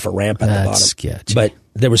I'd come off a ramp at the bottom. Sketchy. But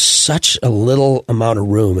there was such a little amount of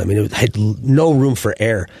room. I mean, it had no room for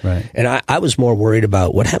air. Right. And I was more worried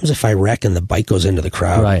about what happens if I wreck and the bike goes into the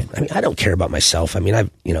crowd. Right. I mean, I don't care about myself. I mean,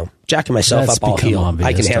 jacking myself up all heel.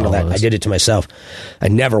 I can handle that. I did it to myself. I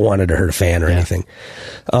never wanted to hurt a fan or anything.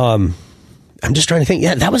 I'm just trying to think.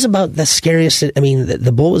 Yeah, that was about the scariest. I mean,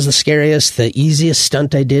 the bull was the scariest. The easiest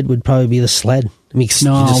stunt I did would probably be the sled. I mean,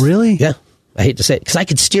 really? Yeah. I hate to say it, because I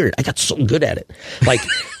could steer it. I got so good at it. Like,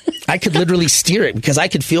 I could literally steer it, because I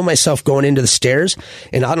could feel myself going into the stairs.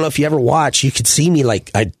 And I don't know if you ever watch, you could see me,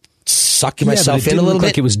 like, I'd suck myself in a little bit.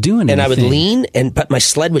 Like it was doing anything. And I would lean, but my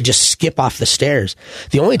sled would just skip off the stairs.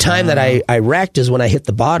 The only time that I wrecked is when I hit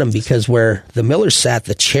the bottom, because where the millers sat,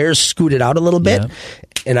 the chairs scooted out a little bit,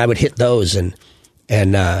 and I would hit those. And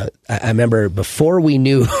I remember before we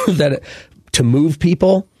knew that to move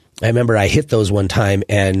people, I remember I hit those one time,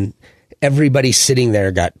 and everybody sitting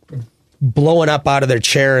there got blowing up out of their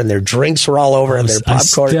chair, and their drinks were all over, and their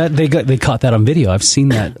popcorn. They caught that on video. I've seen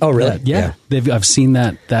that. Oh, really? Yeah. I've seen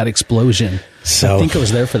that explosion. So I think I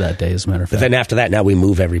was there for that day, as a matter of but fact. then after that, now we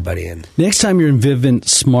move everybody in. Next time you're in Vivint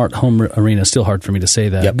Smart Home Arena, still hard for me to say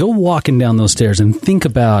that. Yep. Go walking down those stairs and think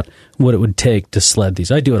about what it would take to sled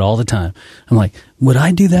these. I do it all the time. I'm like, would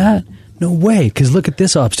I do that? No way, because look at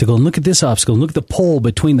this obstacle, and look at this obstacle, and look at the pole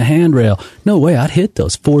between the handrail. No way, I'd hit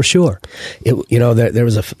those for sure. There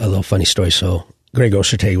was a little funny story. So Greg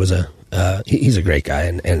Ostertag was he's a great guy,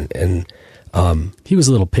 and he was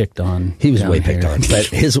a little picked on. He was way down picked here. on. But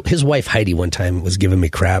his wife Heidi one time was giving me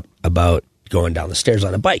crap about going down the stairs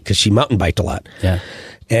on a bike because she mountain biked a lot. Yeah.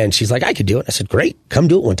 And she's like, I could do it. I said, great, come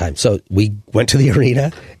do it one time. So we went to the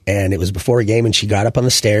arena, and it was before a game, and she got up on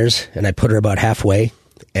the stairs, and I put her about halfway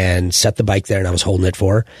and set the bike there, and I was holding it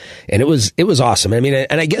for her. And it was awesome. I mean,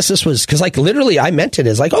 and I guess this was, because like literally I meant it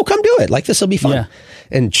as like, oh, come do it. Like, this will be fun. Yeah.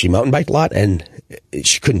 And she mountain biked a lot, and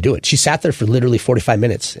she couldn't do it. She sat there for literally 45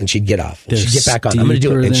 minutes, and she'd get off. And she'd get back on. I'm going to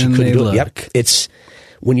do it. And she couldn't do it. Yep. It's,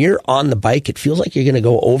 when you're on the bike, it feels like you're going to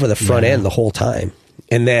go over the front end the whole time.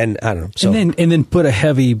 And then, I don't know. So, and then put a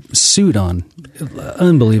heavy suit on.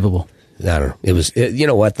 Unbelievable. I don't know. You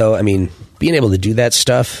know what, though? I mean, being able to do that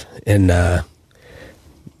stuff and,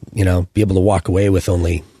 be able to walk away with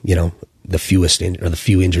only, the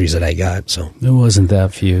few injuries that I got. So it wasn't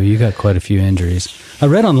that few. You got quite a few injuries. I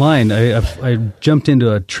read online, I jumped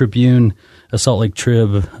into a Tribune, a Salt Lake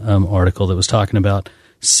Trib article that was talking about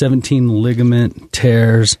 17 ligament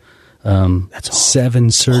tears. That's old. 7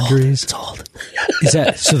 surgeries. It's old. Is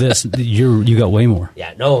that so? You got way more.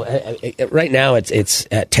 Yeah, no. Right now, it's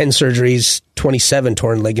at 10 surgeries, 27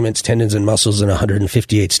 torn ligaments, tendons, and muscles, and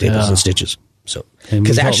 158 staples and stitches. So,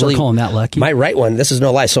 because actually, we're calling that lucky. My right one. This is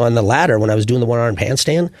no lie. So on the ladder, when I was doing the one-arm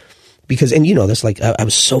handstand, because and you know this, like I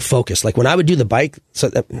was so focused. Like when I would do the bike. So,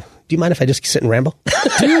 do you mind if I just sit and ramble?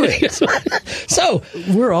 Do it. So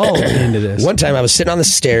we're all into this. One time, I was sitting on the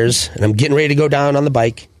stairs, and I'm getting ready to go down on the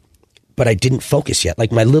bike. But I didn't focus yet.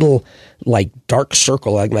 Like my little, dark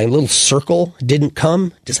circle, like my little circle didn't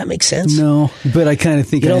come. Does that make sense? No, but I kind of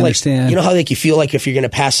think I understand. You know how you feel like if you're going to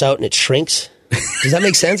pass out and it shrinks? Does that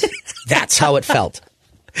make sense? That's how it felt.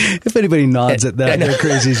 If anybody nods at that, they're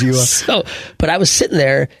crazy as you are. But I was sitting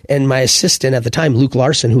there, and my assistant at the time, Luke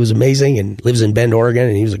Larson, who was amazing and lives in Bend, Oregon,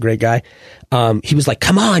 and he was a great guy. He was like,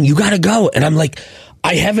 "Come on, you got to go." And I'm like,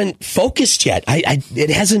 I haven't focused yet. It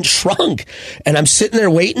hasn't shrunk. And I'm sitting there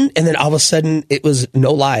waiting. And then all of a sudden it was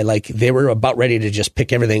no lie. Like they were about ready to just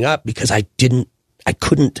pick everything up because I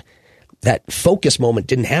couldn't, that focus moment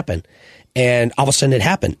didn't happen. And all of a sudden it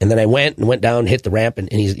happened. And then I went down, hit the ramp,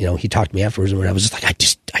 and he talked to me afterwards, and I was just like,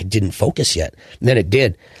 I didn't focus yet. And then it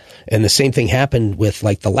did. And the same thing happened with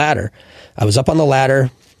the ladder. I was up on the ladder,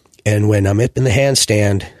 and when I'm up in the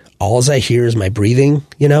handstand, all I hear is my breathing,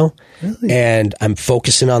 Really? And I'm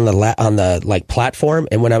focusing on the platform.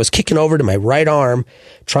 And when I was kicking over to my right arm,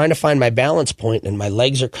 trying to find my balance point, and my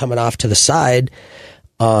legs are coming off to the side,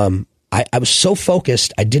 I was so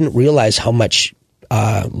focused, I didn't realize how much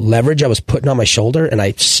leverage I was putting on my shoulder, and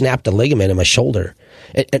I snapped a ligament in my shoulder.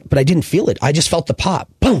 But I didn't feel it. I just felt the pop.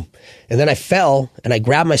 Boom. And then I fell, and I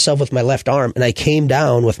grabbed myself with my left arm, and I came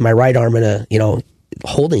down with my right arm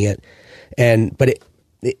holding it. But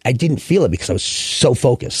I didn't feel it because I was so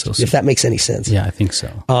focused, if that makes any sense. Yeah, I think so.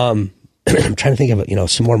 I'm trying to think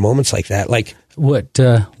of, some more moments like that. Like what'd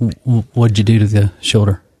you do to the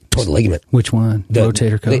shoulder? Tore the ligament. Which one? The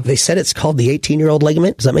rotator cuff? They said it's called the 18-year-old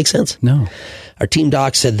ligament. Does that make sense? No. Our team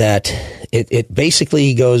doc said that it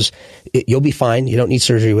basically goes, you'll be fine. You don't need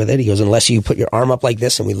surgery with it. He goes, unless you put your arm up like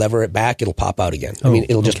this and we lever it back, it'll pop out again.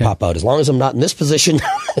 It'll just pop out. As long as I'm not in this position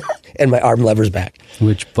and my arm levers back.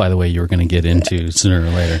 Which, by the way, you were going to get into sooner or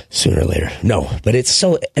later. Sooner or later. No, but it's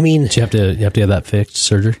so, Did you have to have that fixed,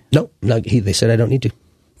 surgery? No, they said I don't need to.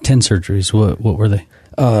 10 surgeries. What were they?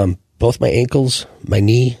 Both my ankles, my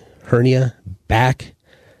knee, hernia, back,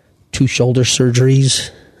 2 shoulder surgeries,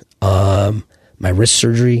 my wrist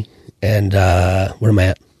surgery, and where am I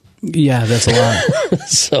at? Yeah, that's a lot.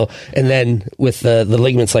 So, and then with the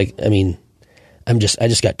ligaments, I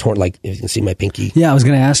just got torn. Like you can see my pinky. Yeah, I was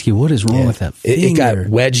going to ask you, what is wrong with that finger? It got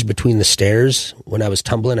wedged between the stairs when I was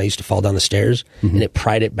tumbling. I used to fall down the stairs, and it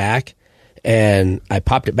pried it back, and I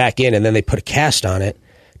popped it back in, and then they put a cast on it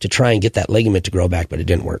to try and get that ligament to grow back, but it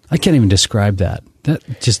didn't work. I can't even describe that.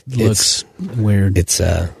 That just looks weird. It's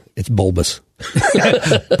bulbous.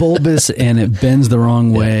 Bulbous, and it bends the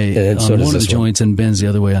wrong way on one of the joints and bends the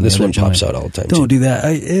other way on the other joint. This one pops out all the time. Don't do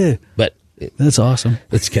that. But that's awesome.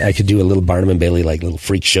 I could do a little Barnum and Bailey little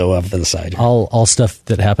freak show off to the side. All stuff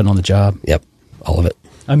that happened on the job. Yep, all of it.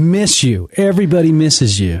 I miss you. Everybody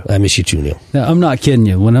misses you. I miss you too, Neil. No, I'm not kidding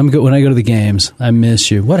you. When I go to the games, I miss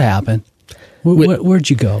you. What happened? Where'd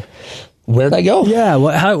you go? Where'd I go? Yeah,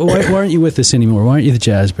 why aren't you with us anymore? Why aren't you the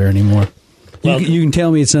Jazz Bear anymore? Well, you can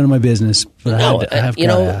tell me it's none of my business, but I have to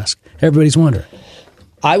ask. Everybody's wondering.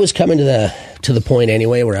 I was coming to the point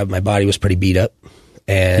anyway where my body was pretty beat up.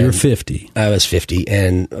 And you were 50. I was 50,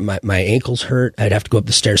 and my ankles hurt. I'd have to go up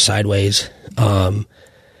the stairs sideways. And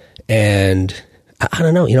I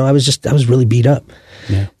don't know, I was really beat up.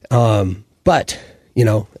 Yeah. But,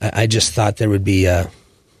 I just thought there would be,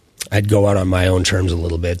 I'd go out on my own terms a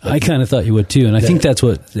little bit. I kind of thought you would too. And I think that's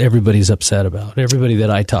what everybody's upset about. Everybody that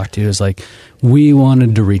I talk to is like, we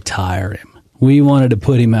wanted to retire him. We wanted to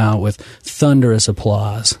put him out with thunderous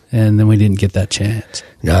applause, and then we didn't get that chance.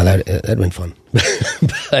 No, that'd been fun.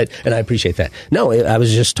 And I appreciate that. No, I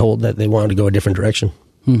was just told that they wanted to go a different direction.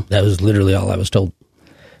 That was literally all I was told.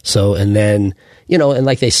 So, and then, and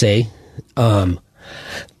like they say,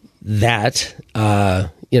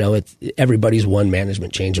 everybody's one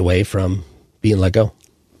management change away from being let go.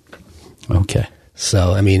 Okay.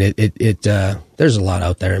 So, I mean, there's a lot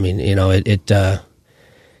out there. I mean,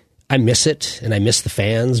 I miss it and I miss the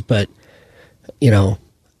fans, but,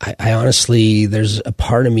 I honestly, there's a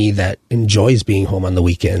part of me that enjoys being home on the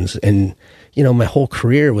weekends. And, my whole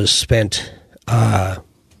career was spent,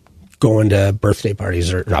 going to birthday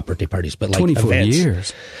parties, or not birthday parties, but like 24 events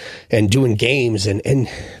years. And doing games, and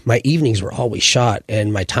my evenings were always shot,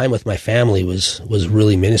 and my time with my family was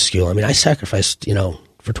really minuscule. I mean, I sacrificed,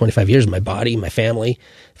 for 25 years, my body, my family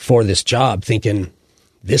for this job, thinking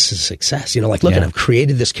this is success. Look, I've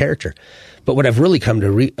created this character. But what I've really come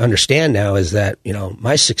to understand now is that,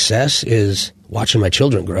 my success is watching my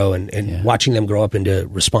children grow and watching them grow up into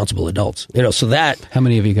responsible adults. So that... How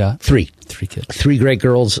many have you got? 3. 3 kids. 3 great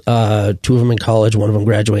girls, 2 of them in college, 1 of them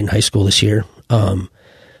graduating high school this year.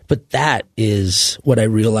 But that is what I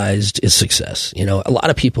realized is success. A lot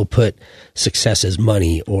of people put success as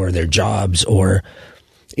money or their jobs or,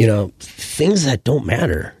 things that don't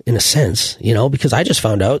matter in a sense, because I just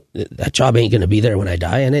found out that job ain't going to be there when I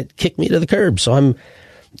die, and it kicked me to the curb. So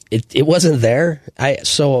it wasn't there.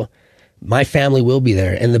 So my family will be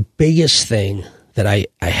there. And the biggest thing that I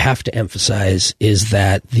have to emphasize is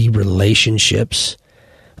that the relationships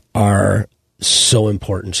are so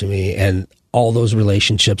important to me. And all those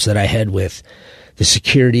relationships that I had with the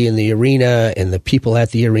security in the arena and the people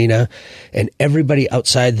at the arena and everybody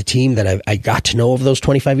outside the team that I got to know over those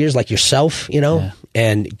 25 years, like yourself,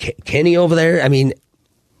 and Kenny over there. I mean,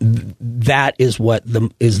 that is what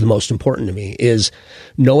is the most important to me, is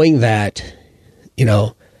knowing that,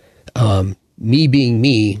 me being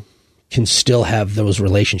me can still have those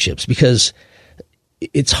relationships, because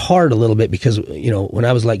it's hard a little bit, because, when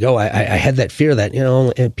I was let go, I had that fear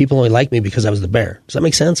that, people only like me because I was the bear. Does that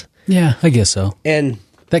make sense? Yeah, I guess so. And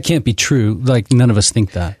that can't be true. Like, none of us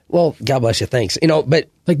think that. Well, God bless you. Thanks. But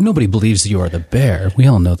like, nobody believes you are the bear. We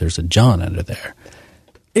all know there's a John under there.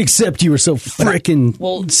 Except you were so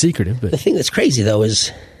freaking secretive. But the thing that's crazy though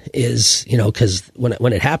is because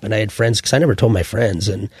when it happened, I had friends, because I never told my friends,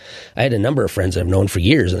 and I had a number of friends I've known for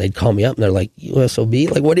years, and they'd call me up and they're like,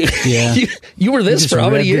 USOB, like, what do you, you were this for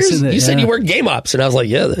how many years? You said you worked game ops. And I was like,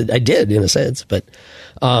 yeah, I did in a sense, but,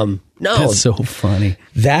 no, that's so funny.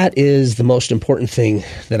 That is the most important thing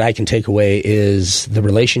that I can take away, is the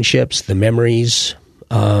relationships, the memories,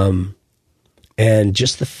 and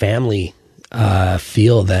just the family,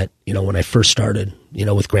 feel that, when I first started,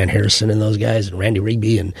 with Grant Harrison and those guys, and Randy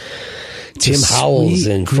Rigby and Tim Howells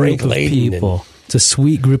and Frank Layden. It's a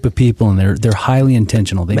sweet group of people, and they're highly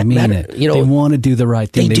intentional. They mean it. They want to do the right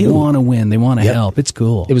thing. They want to win. They want to help. It's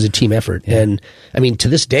cool. It was a team effort. Yeah. And I mean, to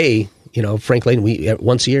this day, Frank Layden, we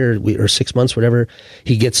once a year, or 6 months, whatever,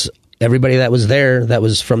 he gets everybody that was there, that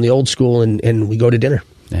was from the old school, and we go to dinner.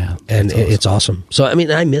 Yeah. And it's awesome. So, I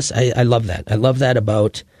mean, I love that. I love that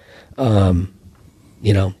about, the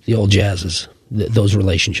old Jazzes, those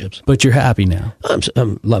relationships. But you're happy now.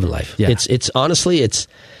 I'm loving life. Yeah. It's honestly, I'm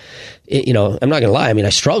not going to lie. I mean, I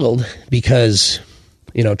struggled because,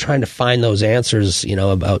 trying to find those answers,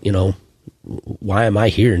 about, why am I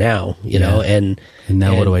here now, and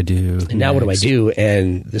now what do I do? And now what do I do?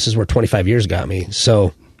 And this is where 25 years got me.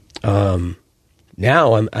 So,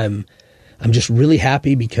 now I'm just really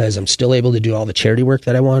happy because I'm still able to do all the charity work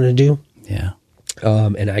that I wanted to do. Yeah.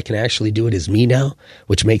 And I can actually do it as me now,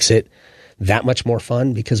 which makes it that much more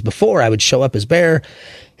fun, because before I would show up as Bear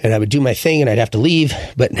and I would do my thing and I'd have to leave.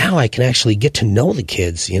 But now I can actually get to know the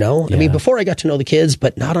kids, Yeah. I mean, before I got to know the kids,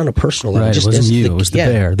 but not on a personal level. Right, it wasn't you. It was the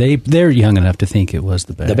Bear. They're young enough to think it was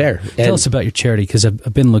the Bear. The Bear. Tell us about your charity, because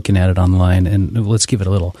I've been looking at it online, and let's give it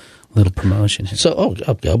a little Little promotion. So,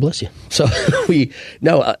 God bless you. So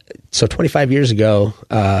so 25 years ago,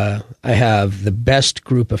 I have the best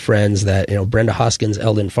group of friends that, Brenda Hoskins,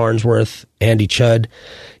 Eldon Farnsworth, Andy Chudd,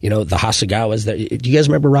 the Hasagawas. Do you guys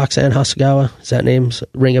remember Roxanne Hasagawa? Does that name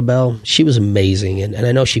ring a bell? She was amazing. And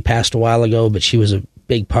I know she passed a while ago, but she was a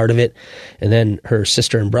big part of it. And then her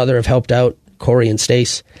sister and brother have helped out, Corey and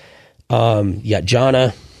Stace. You got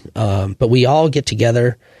Jonna. But we all get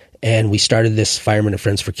together and we started this Firemen and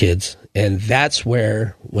Friends for Kids. And that's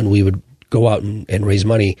where, when we would go out and raise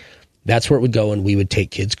money, that's where it would go, and we would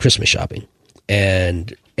take kids Christmas shopping.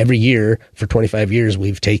 And every year for 25 years,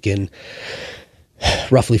 we've taken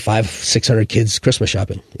roughly 500-600 kids Christmas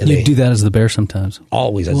shopping. And you do that as the Bear sometimes.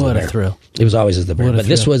 Always as the Bear. What a thrill. It was always as the Bear. But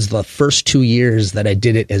this was the first 2 years that I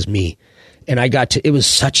did it as me. And it was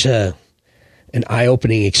such an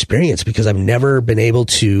eye-opening experience, because I've never been able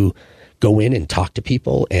to go in and talk to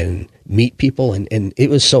people and meet people. And it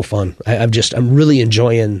was so fun. I'm really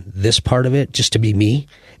enjoying this part of it, just to be me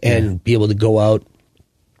and be able to go out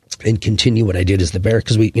and continue what I did as the Bear.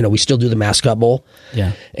 Cause we still do the mascot bowl,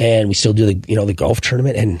 and we still do the golf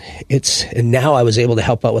tournament. And now I was able to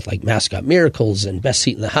help out with like mascot miracles and best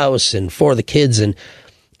seat in the house and for the kids. And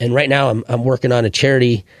right now I'm working on a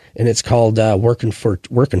charity, and it's called, Working for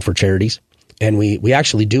Charities. And we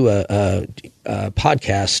actually do a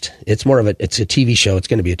podcast. It's it's a TV show. It's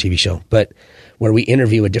going to be a TV show, but where we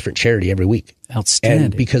interview a different charity every week. Outstanding.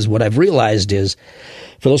 And because what I've realized is,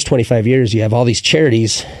 for those 25 years, you have all these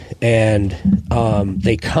charities, and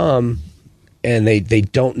they come and they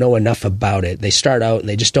don't know enough about it. They start out and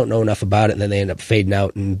they just don't know enough about it, and then they end up fading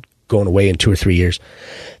out and going away in 2 or 3 years.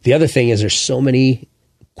 The other thing is, there's so many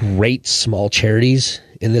great small charities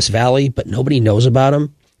in this valley, but nobody knows about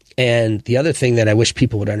them. And the other thing that I wish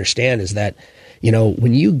people would understand is that,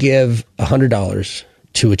 when you give $100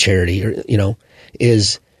 to a charity, or,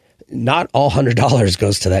 is not all $100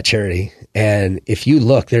 goes to that charity. And if you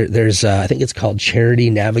look, there's I think it's called Charity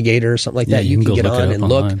Navigator or something like that. You can get on and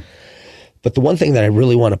look. But the one thing that I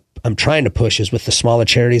really I'm trying to push is, with the smaller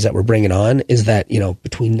charities that we're bringing on, is that,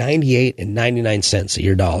 between 98 and 99 cents of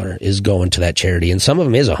your dollar is going to that charity. And some of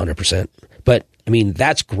them is 100%. But I mean,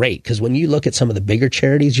 that's great, because when you look at some of the bigger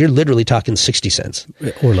charities, you're literally talking 60 cents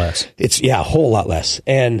or less. It's a whole lot less.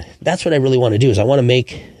 And that's what I really want to do, is I want to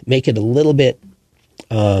make it a little bit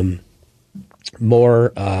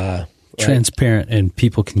more transparent, and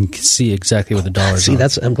people can see exactly what the dollars are.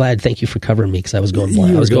 See, I'm glad. Thank you for covering me, because I was going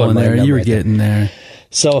blind. I was going there. You were getting there.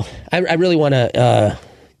 So I really want to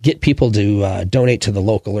get people to donate to the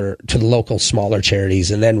local smaller charities.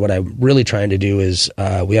 And then what I'm really trying to do is,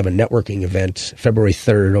 we have a networking event February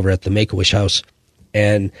 3rd over at the Make-A-Wish House.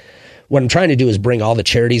 And what I'm trying to do is bring all the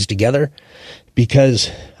charities together, because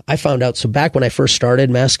I found out, so back when I first started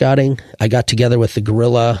mascotting, I got together with the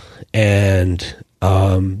Gorilla and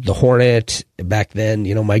the Hornet back then,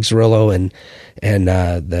 Mike Zerillo and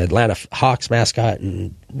the Atlanta Hawks mascot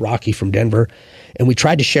and Rocky from Denver. And we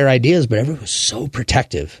tried to share ideas, but everyone was so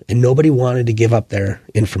protective, and nobody wanted to give up their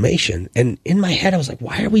information. And in my head, I was like,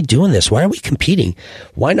 why are we doing this? Why are we competing?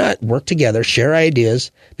 Why not work together, share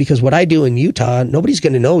ideas? Because what I do in Utah, nobody's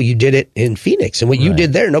going to know you did it in Phoenix. And what you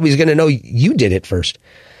did there, nobody's going to know you did it first.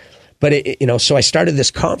 But, so I started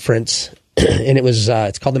this conference, and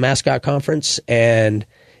it's called the Mascot Conference, and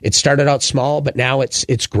it started out small, but now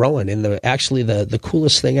it's growing. And the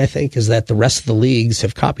coolest thing, I think, is that the rest of the leagues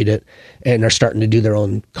have copied it and are starting to do their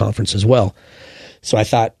own conference as well. So I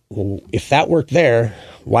thought, well, if that worked there,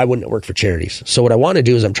 why wouldn't it work for charities? So what I want to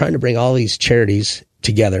do is, I'm trying to bring all these charities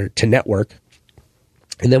together to network.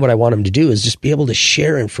 And then what I want them to do is just be able to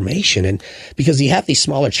share information. And because you have these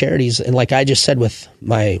smaller charities, and like I just said with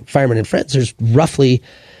my Firemen and Friends, there's roughly,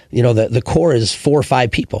 the core is 4 or 5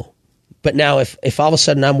 people. But now if all of a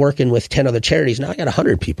sudden I'm working with 10 other charities, now I got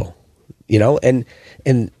 100 people, and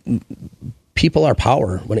people are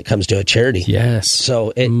power when it comes to a charity. Yes.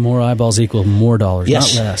 So more eyeballs equal more dollars,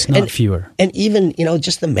 yes. Not less, not fewer. And even,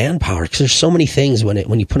 just the manpower, because there's so many things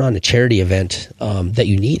when you put on a charity event that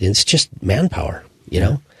you need, and it's just manpower,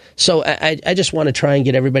 So I just want to try and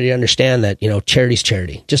get everybody to understand that, charity's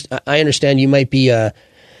charity. Just, I understand you might be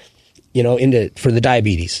for the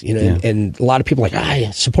diabetes, and a lot of people are like,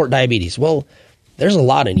 I support diabetes. Well, there's a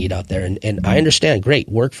lot of need out there, and I understand, great,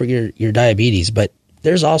 work for your diabetes, but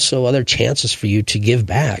there's also other chances for you to give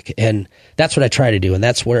back. And that's what I try to do. And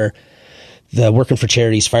that's where the Working for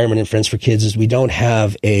Charities, Firemen and Friends for Kids is. We don't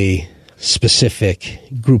have a specific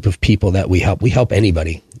group of people that we help. We help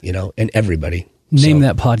anybody, and everybody. Name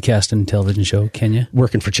that podcast and television show, can you?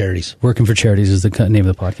 Working for Charities. Working for Charities is the name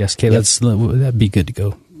of the podcast. Okay, that'd be good to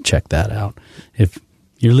go check that out. If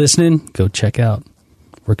you're listening, go check out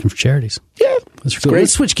working for charities. Yeah. That's cool. Great.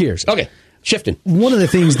 Let's switch gears. Okay. Shifting. One of the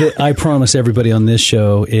things that I promise everybody on this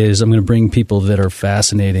show is I'm going to bring people that are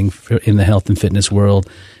fascinating in the health and fitness world,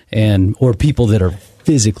 or people that are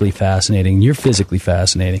physically fascinating. You're physically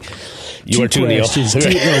fascinating. You are too, Neil.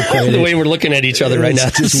 The way we're looking at each other right now.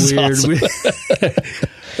 It's just weird.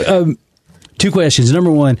 Awesome. 2 questions. Number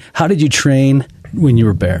 1, how did you train when you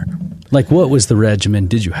were bare? Like, what was the regimen?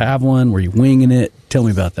 Did you have one? Were you winging it? Tell me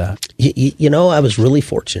about that. I was really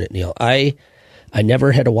fortunate, Neil. I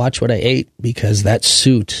never had to watch what I ate because that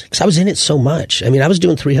suit, because I was in it so much. I mean, I was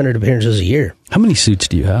doing 300 appearances a year. How many suits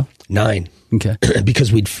do you have? 9. Okay.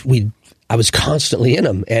 Because I was constantly in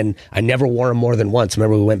them, and I never wore them more than once.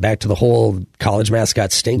 Remember, we went back to the whole college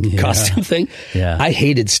mascot stink costume thing? Yeah. I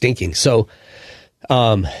hated stinking. So,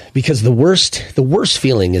 because the worst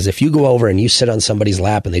feeling is if you go over and you sit on somebody's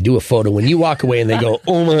lap and they do a photo, when you walk away and they go,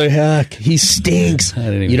 oh my heck, he stinks.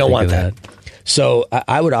 You don't want that. So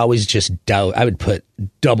I would always just I would put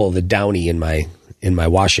double the Downy in my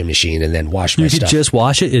washing machine and then wash my stuff. You could just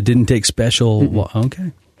wash it? It didn't take special...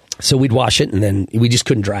 Okay. So we'd wash it and then we just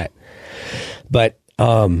couldn't dry it. But,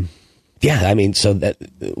 yeah, I mean, so that...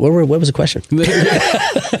 What was the question?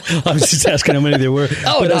 I was just asking how many there were.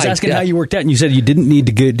 I was asking how you worked out, and you said you didn't need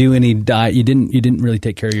to do any diet. You didn't really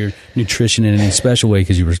take care of your nutrition in any special way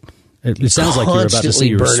because you were... It sounds like you were about to say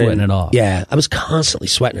you were sweating it off. Yeah, I was constantly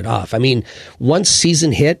sweating it off. I mean, once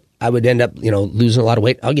season hit, I would end up, losing a lot of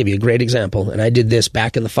weight. I'll give you a great example. And I did this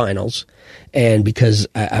back in the finals. And because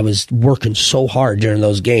I was working so hard during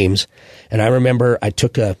those games, and I remember I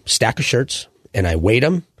took a stack of shirts and I weighed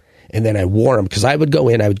them and then I wore them because I would go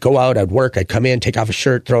in, I would go out, I'd work, I'd come in, take off a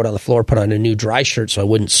shirt, throw it on the floor, put on a new dry shirt so I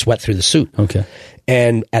wouldn't sweat through the suit. Okay.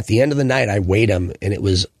 And at the end of the night, I weighed them and it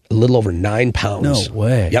was a little over 9 pounds. No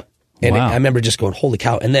way. Yep. And wow. I remember just going, holy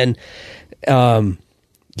cow. And then, and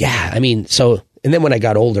then when I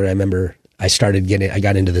got older, I remember I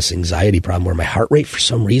got into this anxiety problem where my heart rate for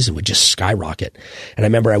some reason would just skyrocket. And I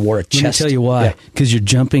remember I wore a chest. Let me tell you why. Because you're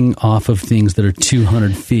jumping off of things that are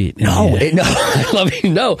 200 feet. No, I love you.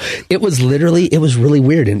 No, it was really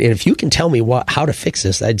weird. And if you can tell me how to fix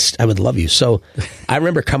this, I would love you. So I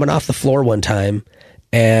remember coming off the floor one time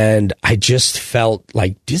and I just felt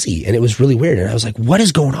like dizzy and it was really weird. And I was like, what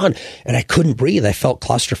is going on? And I couldn't breathe. I felt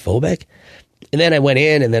claustrophobic. And then I went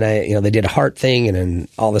in and then they did a heart thing and then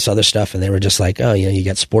all this other stuff. And they were just like, oh, you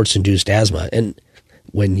got sports induced asthma. And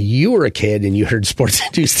when you were a kid and you heard sports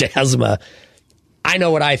induced asthma, I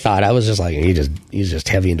know what I thought. I was just like, he's just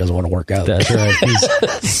heavy and doesn't want to work out. That's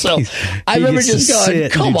right. I remember just going,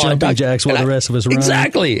 come on, jumping jacks while the rest of us run.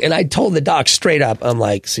 Exactly. And I told the doc straight up, I'm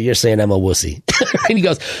like, so you're saying I'm a wussy? And he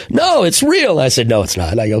goes, no, it's real. I said, no, it's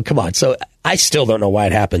not. And I go, come on. So I still don't know why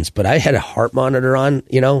it happens, but I had a heart monitor on,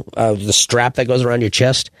 the strap that goes around your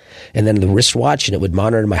chest and then the wristwatch, and it would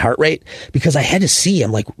monitor my heart rate because I had to see.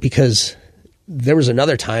 I'm like, because there was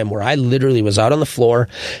another time where I literally was out on the floor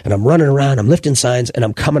and I'm running around, I'm lifting signs and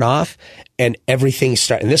I'm coming off and everything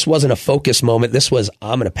started. And this wasn't a focus moment. This was,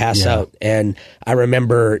 I'm going to pass out. And I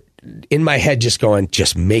remember in my head just going,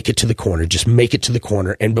 just make it to the corner, just make it to the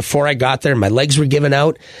corner. And before I got there, my legs were giving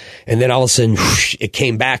out. And then all of a sudden whoosh, it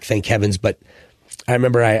came back, thank heavens. But I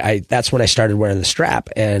remember that's when I started wearing the strap.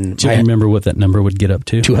 And do you remember what that number would get up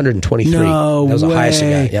to? 223. No that was way. The highest I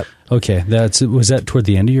got. Yep. Okay, was that toward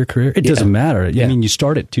the end of your career? It doesn't matter. I mean, you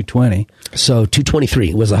start at 220. So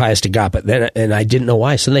 223 was the highest it got, but then I didn't know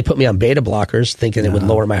why. So then they put me on beta blockers, thinking it would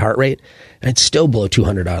lower my heart rate, and I'd still blow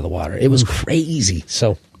 200 out of the water. It was crazy.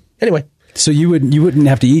 So anyway, so you wouldn't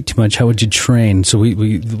have to eat too much. How would you train? So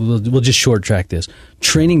we'll just short track this.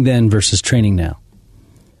 Training then versus training now,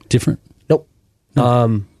 different? Nope.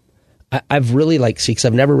 No. I've really because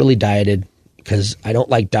I've never really dieted. Because I don't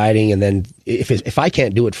like dieting, and then if I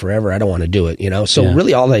can't do it forever, I don't want to do it, So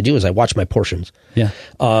really all I do is I watch my portions. Yeah,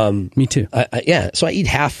 me too. So I eat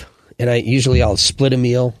half, and I'll split a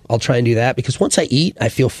meal. I'll try and do that, because once I eat, I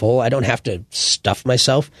feel full. I don't have to stuff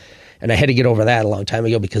myself, and I had to get over that a long time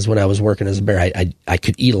ago, because when I was working as a bear, I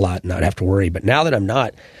could eat a lot and not have to worry. But now that I'm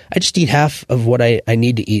not, I just eat half of what I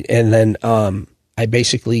need to eat, and then I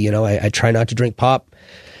basically, I try not to drink pop.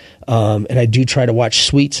 And I do try to watch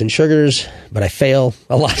sweets and sugars, but I fail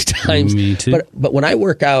a lot of times. Me too. But when I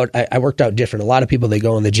work out, I worked out different. A lot of people, they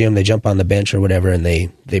go in the gym, they jump on the bench or whatever, and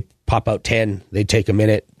they pop out 10. They take a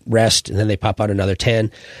minute, rest, and then they pop out another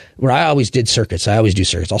 10. Where I always did circuits. I always do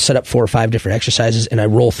circuits. I'll set up 4 or 5 different exercises, and I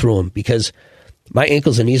roll through them, because my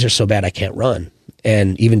ankles and knees are so bad I can't run.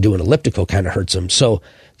 And even doing elliptical kind of hurts them. So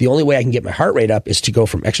the only way I can get my heart rate up is to go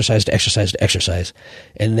from exercise to exercise to exercise.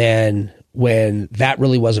 And then when that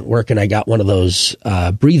really wasn't working, I got one of those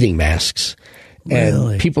breathing masks. And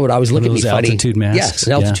Really? people would always look at me funny. Altitude masks? Yes,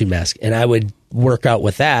 an altitude mask. And I would work out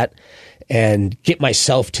with that and get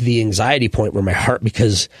myself to the anxiety point where my heart,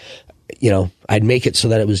 because, I'd make it so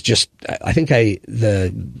that it was just, I think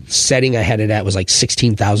the setting I had it at was like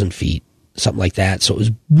 16,000 feet, something like that. So it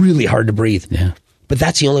was really hard to breathe. Yeah. But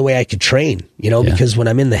that's the only way I could train, because when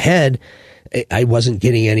I'm in the head, I wasn't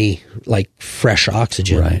getting any like fresh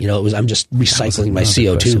oxygen. Right. I'm just recycling my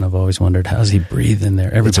CO2. Question I've always wondered, how does he breathe in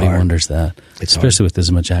there? Everybody wonders that, especially with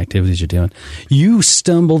as much activities you're doing. You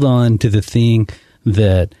stumbled on to the thing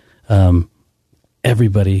that every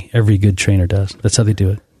good trainer does. That's how they do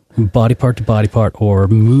it. Body part to body part, or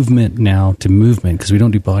movement now to movement, because we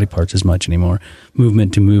don't do body parts as much anymore.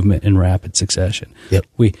 Movement to movement in rapid succession. Yep.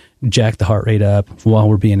 We jack the heart rate up while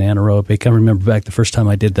we're being anaerobic. I remember back the first time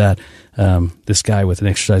I did that, this guy with an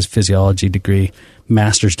exercise physiology degree,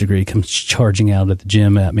 master's degree, comes charging out at the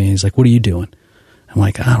gym at me. He's like, "What are you doing?" I'm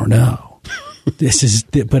like, "I don't know.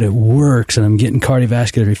 But it works, and I'm getting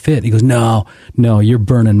cardiovascularly fit." He goes, No, you're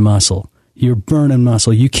burning muscle. You're burning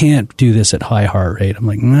muscle. You can't do this at high heart rate. I'm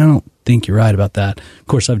like, I don't think you're right about that. Of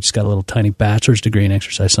course, I've just got a little tiny bachelor's degree in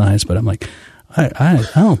exercise science, but I'm like, I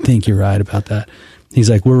don't think you're right about that. He's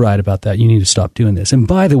like, we're right about that. You need to stop doing this. And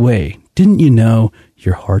by the way, didn't you know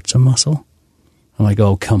your heart's a muscle? I'm like,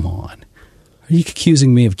 oh, come on. Are you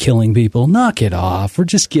accusing me of killing people? Knock it off. We're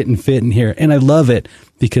just getting fit in here. And I love it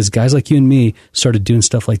because guys like you and me started doing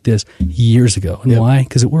stuff like this years ago. And why?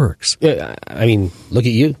 Because it works. Yeah, I mean, look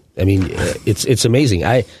at you. I mean, it's amazing.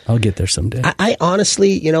 I'll get there someday. I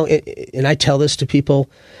honestly, and I tell this to people,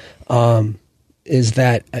 is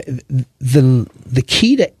that the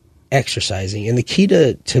key to exercising and the key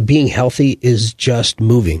to being healthy is just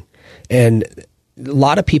moving. And a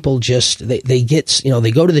lot of people just, they get,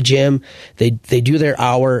 they go to the gym, they do their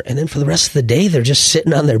hour, and then for the rest of the day, they're just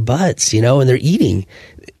sitting on their butts, and they're eating.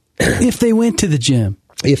 If they went to the gym.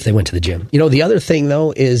 The other thing,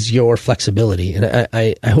 though, is your flexibility. And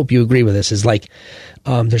I hope you agree with this, is like,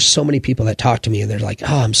 there's so many people that talk to me and they're like,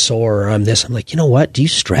 oh, I'm sore, or I'm this. I'm like, you know what? Do you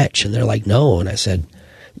stretch? And they're like, no. And I said,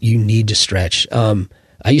 you need to stretch.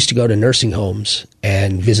 I used to go to nursing homes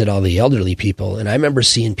and visit all the elderly people. And I remember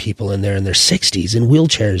seeing people in there in their 60s in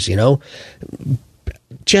wheelchairs, and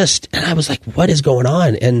I was like, what is going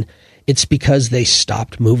on? And it's because they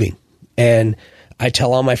stopped moving. And I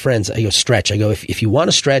tell all my friends, I go, stretch. I go, if you want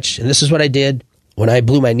to stretch, and this is what I did when I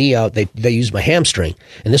blew my knee out, they used my hamstring,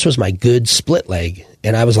 and this was my good split leg.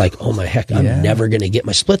 And I was like, oh my heck, I'm never going to get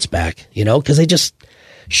my splits back, because they just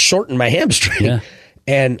shortened my hamstring. Yeah.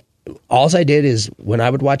 And all I did is when I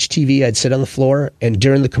would watch TV, I'd sit on the floor, and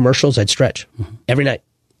during the commercials, I'd stretch every night.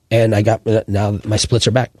 And now my splits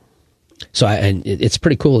are back. So it's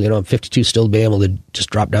pretty cool. I'm 52, still being able to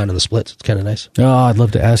just drop down in the splits. It's kind of nice. Oh, I'd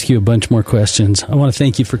love to ask you a bunch more questions. I want to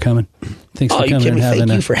thank you for coming. Thanks for coming.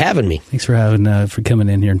 Thank you for having me. Thanks for coming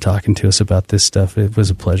in here and talking to us about this stuff. It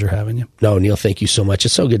was a pleasure having you. No, Neil, thank you so much.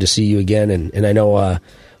 It's so good to see you again. And I know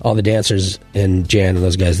all the dancers and Jan and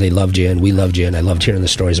those guys, they love Jan. We love Jan. I loved hearing the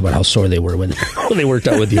stories about how sore they were when they worked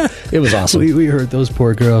out with you. It was awesome. We heard those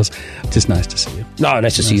poor girls. Just nice to see you. No,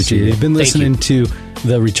 nice to see you too. You've been listening to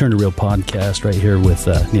the Return to Real podcast right here with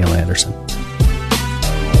Neil Anderson.